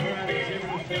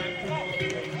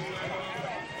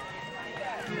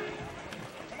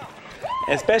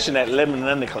 Especially that 11 and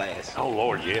under class. Oh,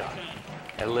 Lord, yeah.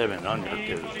 11 under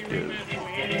is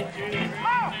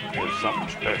something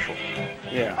special.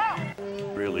 Yeah.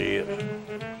 It really is.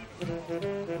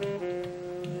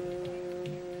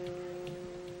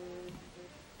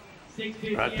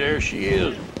 Right there she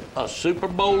is, a Super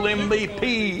Bowl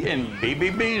MVP in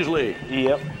BB Beasley.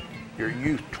 Yep. Your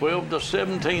youth 12 to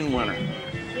 17 winner.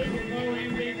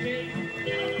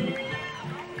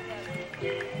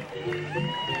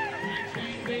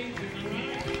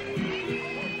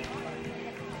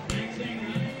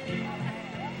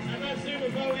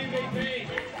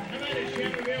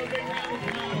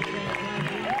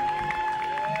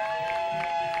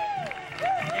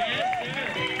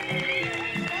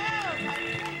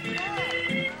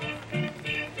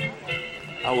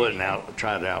 I wouldn't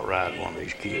try to outride one of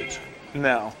these kids.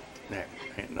 No. Nah,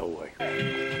 ain't no way.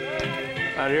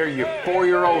 Right here, your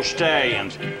 4-year-old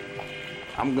stallions.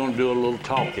 I'm gonna do a little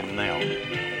talking now.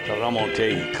 So I'm gonna tell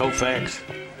you, Koufax,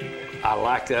 I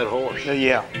like that horse.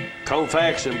 Yeah.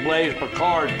 Koufax and Blaise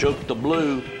Picard took the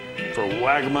blue for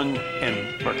Wagaman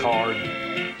and Picard.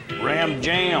 Ram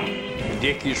Jam,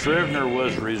 Dickie Scrivener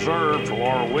was reserved for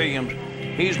Laura Williams.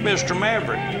 He's Mr.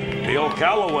 Maverick. Bill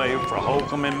Calloway for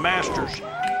Holcomb and Masters.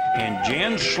 And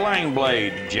Jen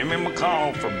Slangblade, Jimmy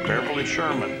McConnell for Beverly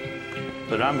Sherman.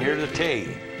 But I'm here to tell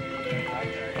you,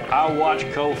 I watched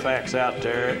Koufax out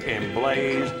there, and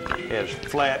Blaze has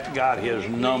flat got his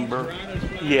number.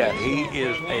 Yeah. He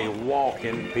is a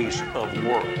walking piece of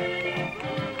work.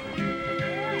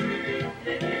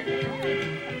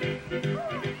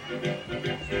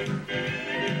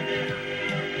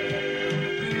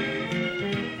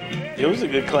 It was a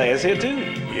good class here, too.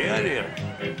 Yeah, it is.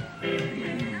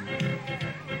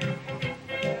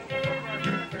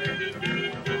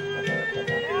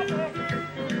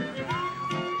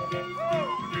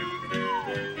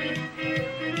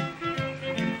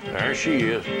 There she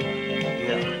is.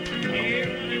 Yeah.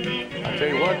 I tell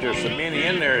you what, there's so many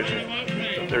in there.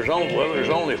 There's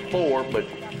only 4, but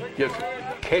just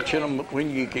catching them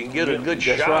when you can get a good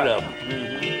shot of them.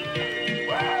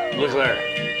 Look there.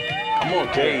 I'm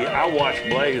gonna tell you, I watched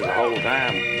Blaze the whole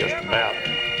time, just about.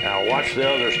 Now I watched the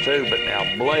others too, but now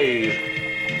Blaze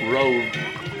rode.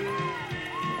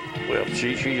 Well,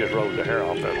 she just rode the hair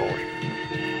off that horse.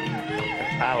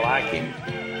 I like him.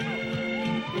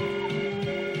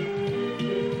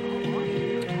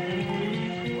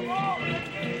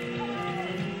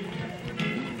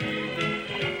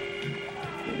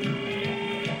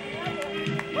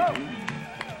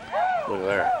 Look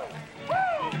there.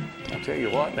 I'll tell you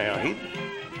what now,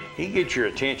 he gets your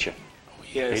attention.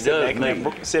 Yeah, he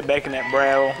does. Sit back in that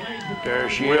brattle. There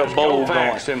she Real is. bold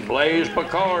Koufax and Blaise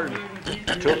Picard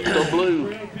took the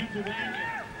blue.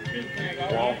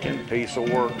 Walking piece of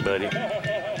work, buddy.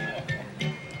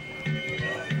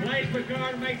 Blaise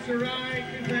Picard makes a ride.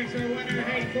 Koufax our winner.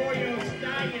 Hey, 4-year-old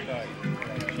stallion.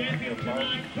 Champion, come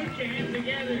on, put your hands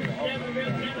together.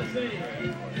 Jeffersville, Tennessee.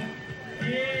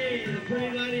 Hey, the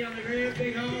pretty lady on the great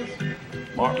big horse.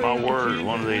 Mark my words,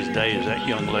 one of these days that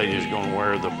young lady is going to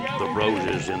wear the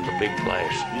roses in the big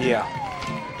class. Yeah.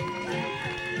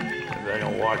 If they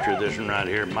don't watch her, this one right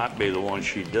here might be the one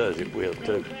she does it with,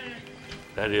 too.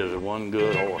 That is one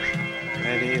good horse.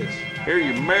 That is. Here,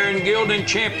 your Marion Gilding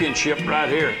Championship right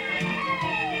here.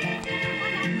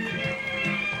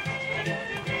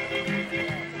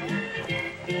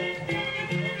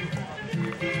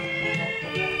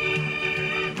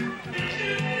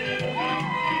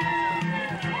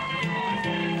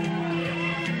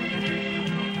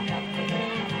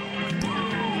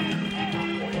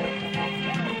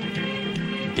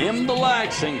 Dim the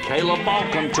Lights and Caleb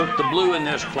Balcom took the blue in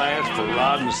this class for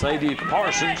Rod and Sadie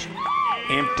Parsons.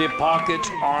 Empty Pockets,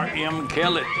 R.M.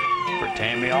 Kellett for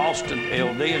Tammy Austin,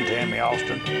 LD and Tammy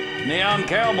Austin. Neon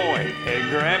Cowboy,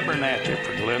 Edgar Abernathy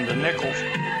for Glenda Nichols.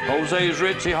 Jose's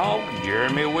Ritzy Hawk,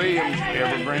 Jeremy Williams,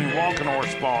 Evergreen Walking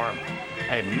Horse Farm.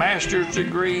 A master's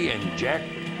degree in Chad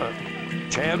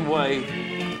Way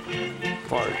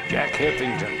for Jack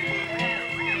Heffington.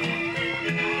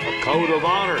 A Code of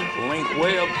Honor, Link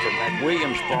Webb for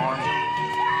McWilliams Farm.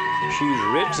 Shoes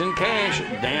Ritz and Cash,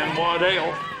 Dan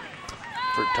Waddell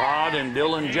for Todd and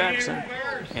Dylan Jackson.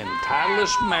 And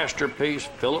Titleist Masterpiece,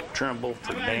 Philip Trimble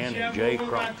for Dan and Jay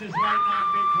Crump.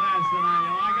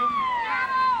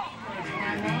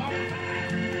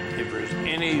 If there's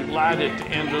any light at the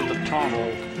end of the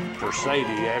tunnel for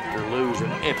Sadie after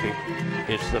losing Epic,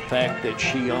 it's the fact that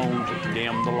she owns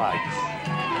Dim the Lights.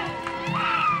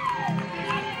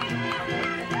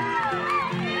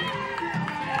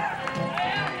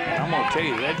 And I'm gonna tell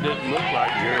you, that didn't look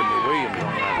like Jeremy Williams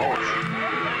on that horse.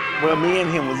 Well, me and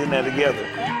him was in there together.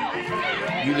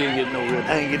 You didn't get no ribbon.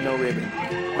 I didn't get no ribbon.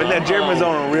 But now Jeremy's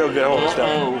on a real good horse,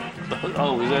 though.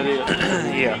 Oh, is that it?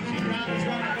 Yeah.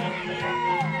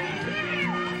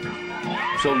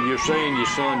 So you're saying your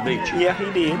son beat you? Yeah, he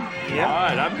did. Yeah. All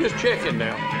right, I'm just checking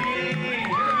now.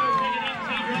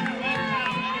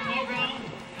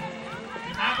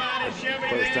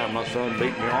 First time my son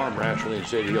beat me arm wrestling and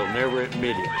said he'll never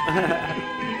admit it.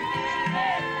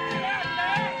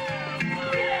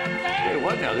 Hey,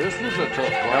 what now? This was a tough class.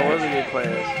 That was a good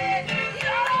class.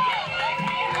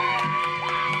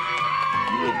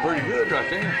 You look pretty good right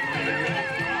there.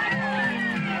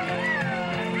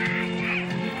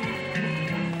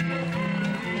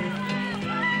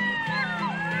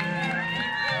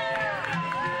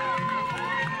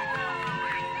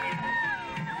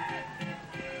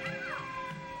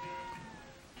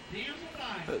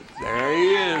 There he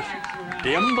is.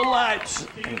 Dim the Lights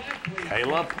and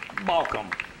Caleb Balcom.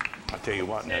 I tell you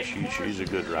what, now she's a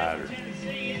good rider.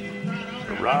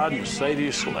 Rod and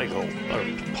Sadie Schlegel, or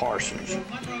Parsons.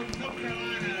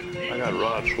 I got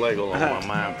Rod Schlegel on my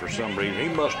mind for some reason. He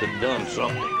must have done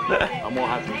something. I'm gonna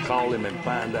have to call him and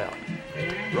find out.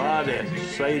 Rod and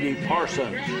Sadie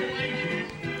Parsons. I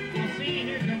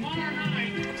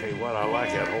tell you what, I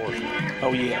like that horse.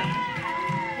 Oh yeah.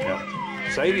 Yeah.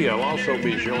 Sadie will also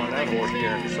be showing that horse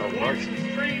during the celebration.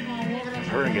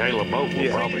 Her and Gayla both will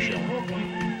probably show him.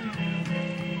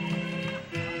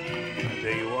 I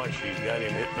tell you what, she's got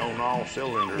him hitting on all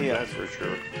cylinders, that's for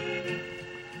sure.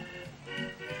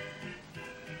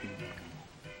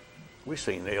 We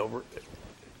seen Elbert.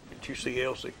 Did you see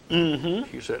Elsie?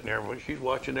 Mm-hmm. She's sitting there, she's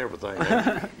watching everything.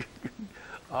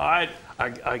 All right,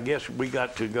 I guess we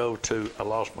got to go to, I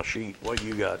lost my sheet. What do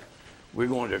you got? We're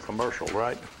going to a commercial,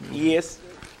 right? Yes.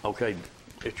 Okay,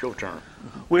 it's your turn.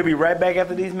 We'll be right back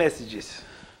after these messages.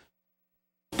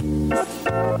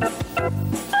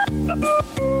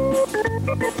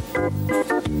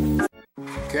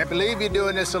 Can't believe you're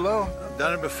doing this alone. I've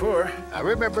done it before. I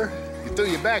remember. You threw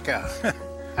your back out.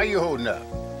 How you holding up?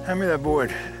 Hand me that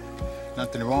board.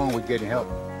 Nothing wrong with getting help.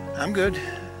 I'm good.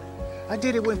 I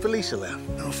did it when Felicia left.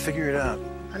 I'll figure it out.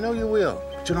 I know you will,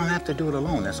 but you don't have to do it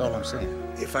alone. That's all I'm saying.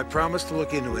 If I promise to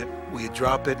look into it, will you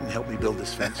drop it and help me build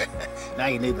this fence? Now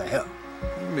you need my help.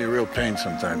 It can be a real pain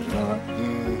sometimes, you know?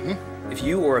 Mm-hmm. If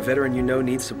you or a veteran you know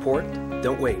needs support,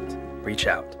 don't wait. Reach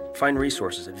out. Find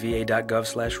resources at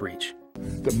va.gov/reach.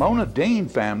 The Mona Dean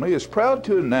family is proud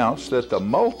to announce that the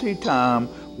multi-time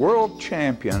world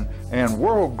champion and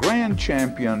world grand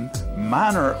champion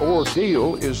Minor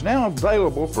Ordeal is now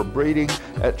available for breeding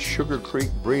at Sugar Creek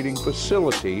Breeding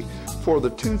Facility for the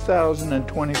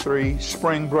 2023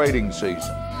 spring breeding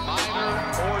season.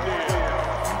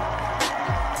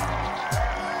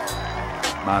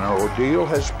 Minor Ordeal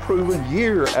has proven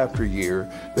year after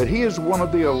year that he is one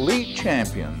of the elite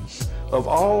champions of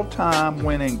all time,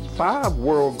 winning 5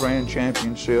 World Grand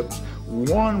Championships,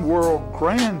 1 World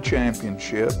Grand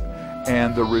Championship,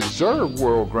 and the Reserve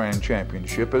World Grand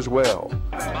Championship as well.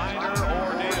 Minor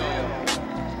Ordeal,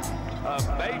 a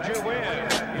major win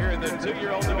here in the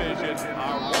 2-year-old division,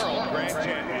 our World Grand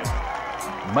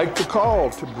Champion. Make the call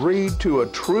to breed to a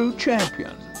true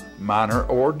champion, Minor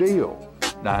Ordeal,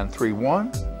 931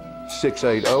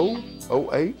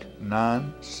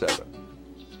 680-0897.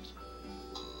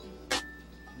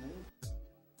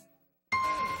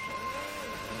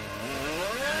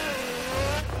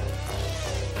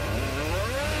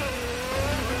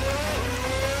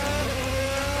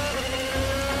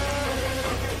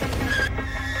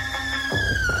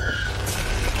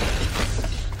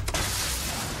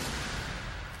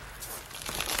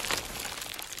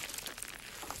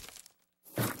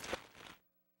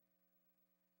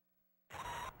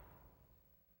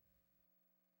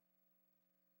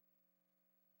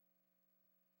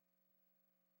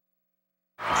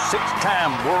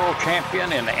 Six-time world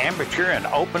champion in amateur and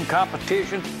open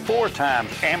competition, 4 times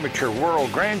amateur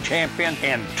world grand champion,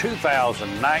 and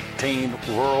 2019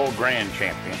 world grand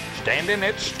champion. Standing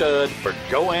at stud for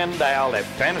Joanne Dow at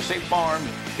Fantasy Farms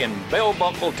in Bell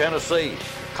Buckle, Tennessee.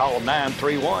 Call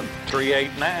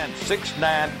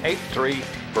 931-389-6983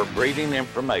 for breeding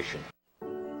information.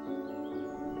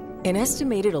 An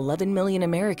estimated 11 million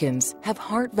Americans have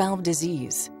heart valve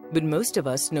disease, but most of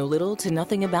us know little to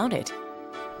nothing about it.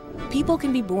 People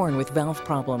can be born with valve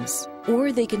problems,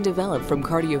 or they can develop from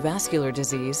cardiovascular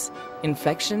disease,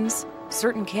 infections,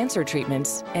 certain cancer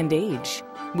treatments, and age,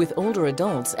 with older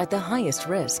adults at the highest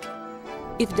risk.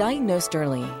 If diagnosed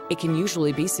early, it can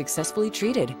usually be successfully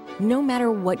treated, no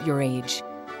matter what your age.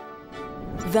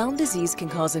 Valve disease can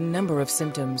cause a number of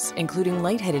symptoms, including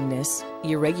lightheadedness,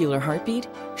 irregular heartbeat,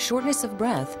 shortness of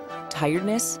breath,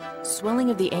 tiredness, swelling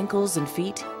of the ankles and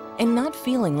feet, and not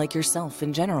feeling like yourself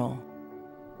in general.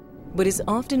 But is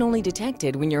often only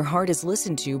detected when your heart is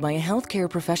listened to by a healthcare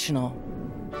professional.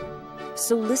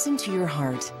 So listen to your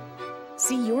heart.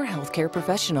 See your healthcare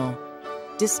professional.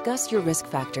 Discuss your risk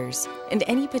factors and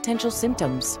any potential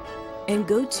symptoms. And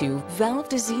go to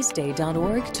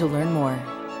valvediseaseday.org to learn more.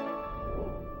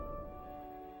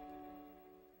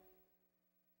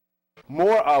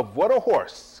 More of What a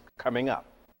Horse coming up.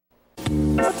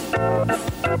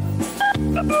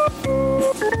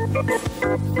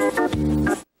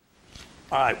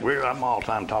 All right, I'm all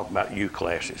time talking about youth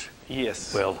classes.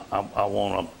 Yes. Well, I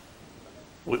want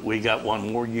to. We got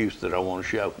one more youth that I want to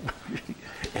show,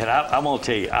 and I'm going to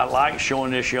tell you, I like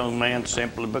showing this young man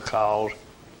simply because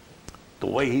the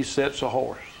way he sets a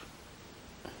horse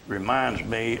reminds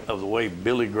me of the way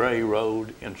Billy Gray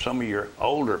rode in some of your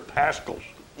older Pascals.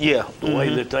 Yeah. The way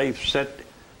that they've set,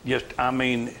 they're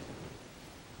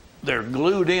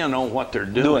glued in on what they're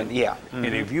doing. Yeah. And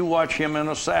if you watch him in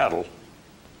a saddle,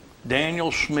 Daniel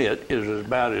Schmidt is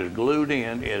about as glued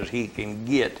in as he can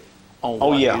get on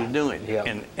what he's doing. Yeah.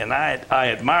 And I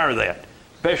admire that,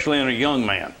 especially in a young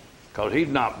man, because he's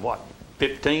not,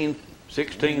 15,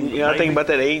 16? Yeah, I think about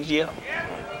that age, yeah.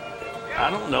 I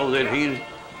don't know that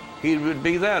he would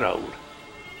be that old.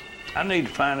 I need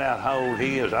to find out how old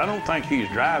he is. I don't think he's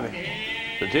driving.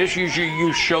 But this is your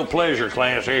youth show pleasure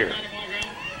class here.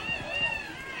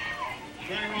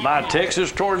 My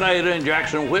Texas Tornado and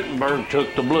Jackson Wittenberg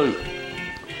took the blue.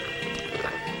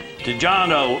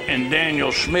 DeJohno and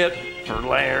Daniel Schmidt for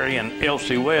Larry and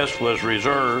Elsie West was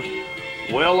reserve.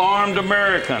 Well-armed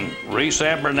American, Reese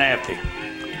Abernathy.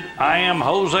 I am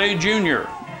Jose Jr.,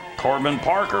 Corbin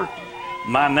Parker.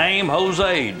 My name,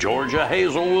 Jose, Georgia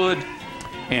Hazelwood.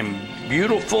 And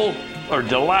delightful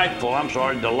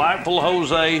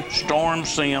Jose, Storm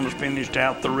Sims finished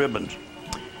out the ribbons.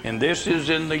 And this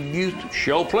is in the youth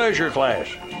show pleasure class.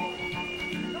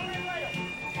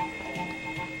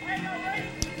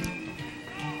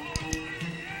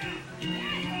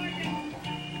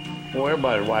 Well,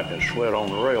 everybody's wiping sweat on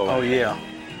the rail. Oh, yeah.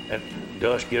 That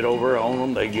dust get over on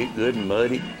them, they get good and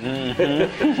muddy.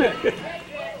 Mm-hmm.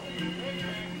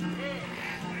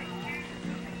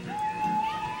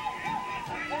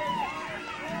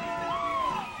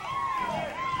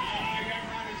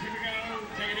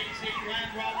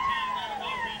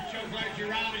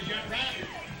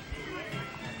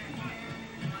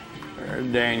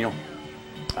 There's Daniel.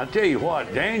 I tell you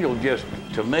what, Daniel just,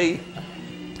 to me,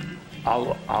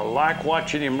 I like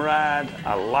watching him ride.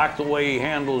 I like the way he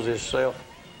handles himself.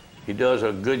 He does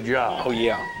a good job. Oh,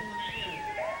 yeah.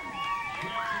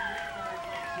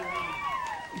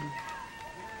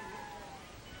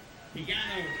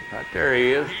 Right there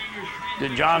he is.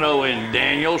 DeJohno and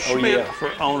Daniel Schmidt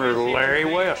for owner Larry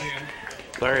West.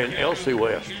 Larry and Elsie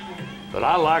West. But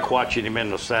I like watching him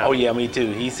in the saddle. Oh, yeah, me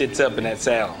too. He sits up in that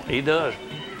saddle. He does.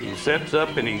 He sits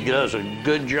up and he does a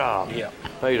good job. Yeah.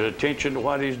 Pays attention to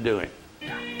what he's doing.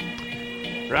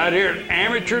 Right here at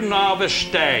Amateur Novice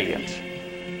Stallions.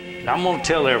 I'm going to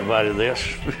tell everybody this.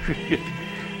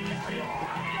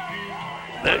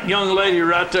 That young lady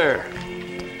right there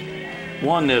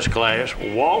won this class,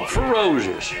 Walk for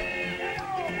Roses.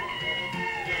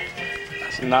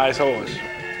 It's a nice horse.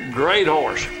 Great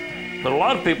horse. But a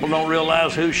lot of people don't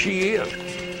realize who she is.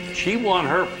 She won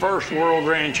her first World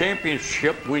Grand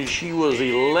Championship when she was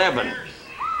 11.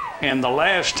 And the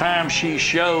last time she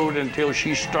showed until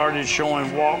she started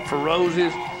showing Walk for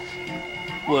Roses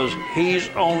was He's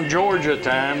on Georgia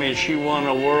time, and she won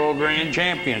a World Grand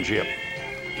Championship.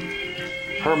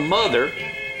 Her mother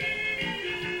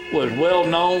was well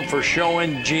known for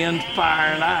showing Gin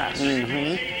Fire and Ice.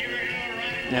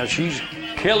 Mm-hmm. Now she's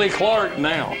Kelly Clark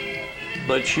now,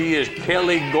 but she is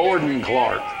Kelly Gordon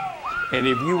Clark. And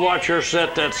if you watch her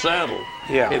set that saddle,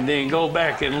 and then go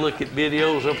back and look at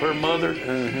videos of her mother,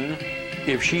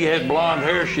 if she had blonde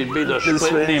hair, she'd be the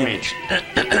split image.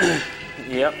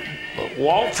 Yep. But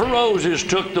Walk for Roses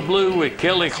took the blue with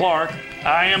Kelly Clark.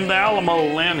 I Am the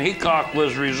Alamo, Lynn Heacock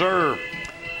was reserve.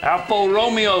 Alpha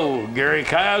Romeo, Gary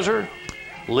Kaiser.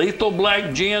 Lethal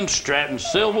Black Gin, Stratton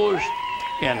Silvers.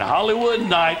 And Hollywood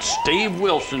Nights, Steve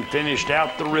Wilson finished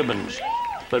out the ribbons.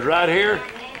 But right here,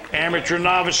 Amateur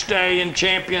Novice Stallion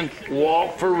Champion,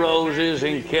 Walk for Roses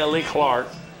and Kelly Clark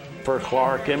for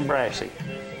Clark and Brassy.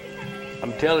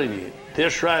 I'm telling you,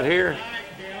 this right here,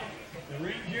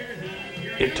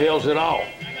 it tells it all.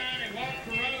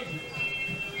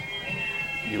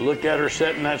 You look at her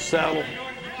setting that saddle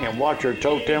and watch her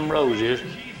tote them roses.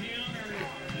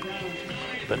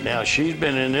 But now she's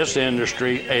been in this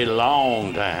industry a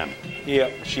long time.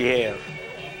 Yep, she has.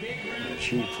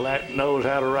 She flat knows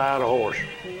how to ride a horse.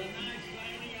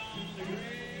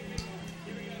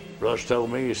 Russ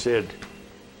told me, he said,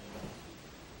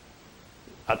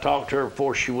 I talked to her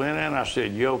before she went in. I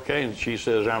said, you okay? And she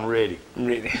says, I'm ready. I'm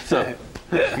ready. So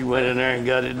she went in there and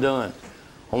got it done.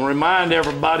 I want to remind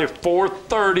everybody,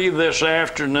 4:30 this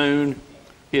afternoon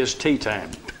is tea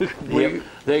time.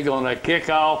 They're going to kick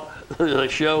off the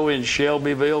show in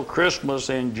Shelbyville, Christmas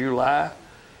in July.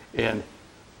 And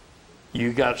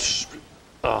you got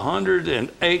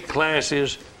 108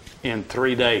 classes in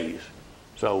 3 days.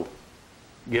 So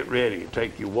get ready.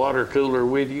 Take your water cooler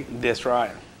with you. That's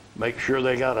right. Make sure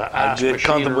they got an ice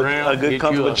machine a good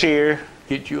comfortable chair.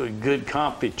 Get you a good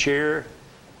comfy chair.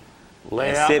 Lay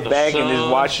and out sit the back sun. and just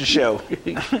watch the show.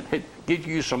 Get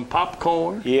you some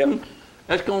popcorn. Yep.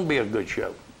 That's going to be a good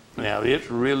show. Now, it's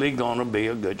really going to be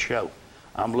a good show.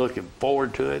 I'm looking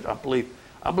forward to it. I believe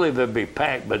it'll be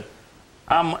packed, but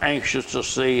I'm anxious to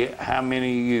see how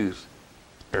many youth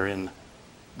are in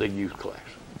the youth class.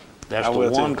 That's the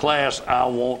one class I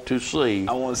want to see.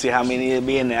 I want to see how many it'll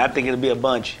be in there. I think it'll be a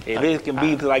bunch. If it can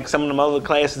be like some of them other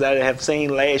classes that I have seen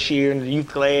last year in the youth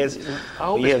class,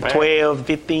 we have 12,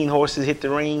 15 horses hit the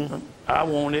ring. I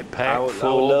want it packed full.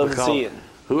 I would love to see it.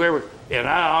 Whoever, and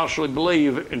I honestly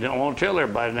believe, and I want to tell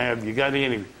everybody now, if you got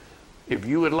any, if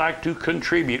you would like to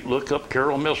contribute, look up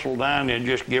Carol Missildine and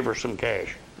just give her some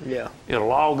cash. Yeah.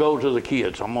 It'll all go to the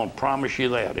kids. I'm going to promise you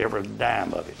that, every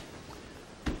dime of it.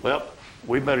 Well,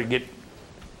 we better get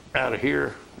out of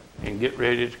here and get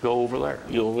ready to go over there.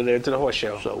 Go over there to the horse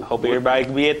show. So hope everybody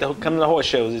can be come to the horse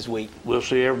shows this week. We'll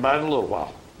see everybody in a little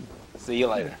while. See you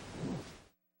later.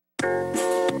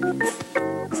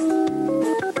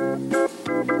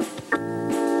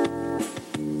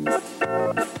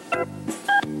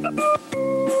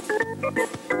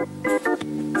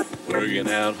 Working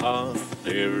out hard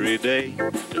every day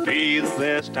to be the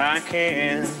best I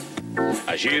can.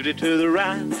 I shifted to the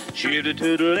right, shifted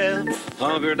to the left,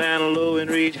 hunker down low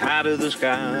and reach high to the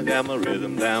sky. Got my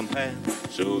rhythm down pat,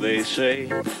 so they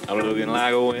say. I'm looking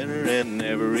like a winner in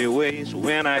every way. So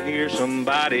when I hear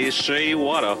somebody say,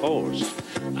 what a horse,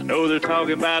 I know they're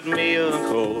talking about me, of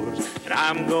course. And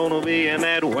I'm gonna be in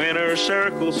that winner's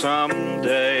circle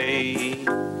someday.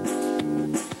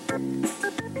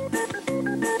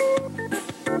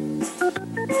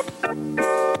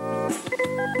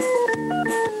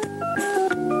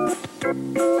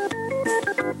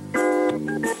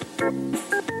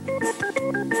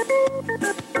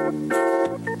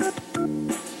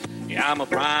 Yeah, I'm a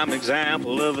prime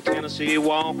example of a Tennessee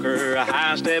walker, a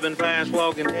high-stepping,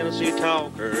 fast-walking Tennessee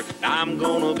talker. I'm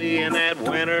gonna be in that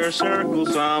winner's circle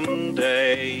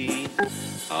someday.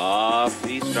 Ah,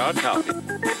 please start talking.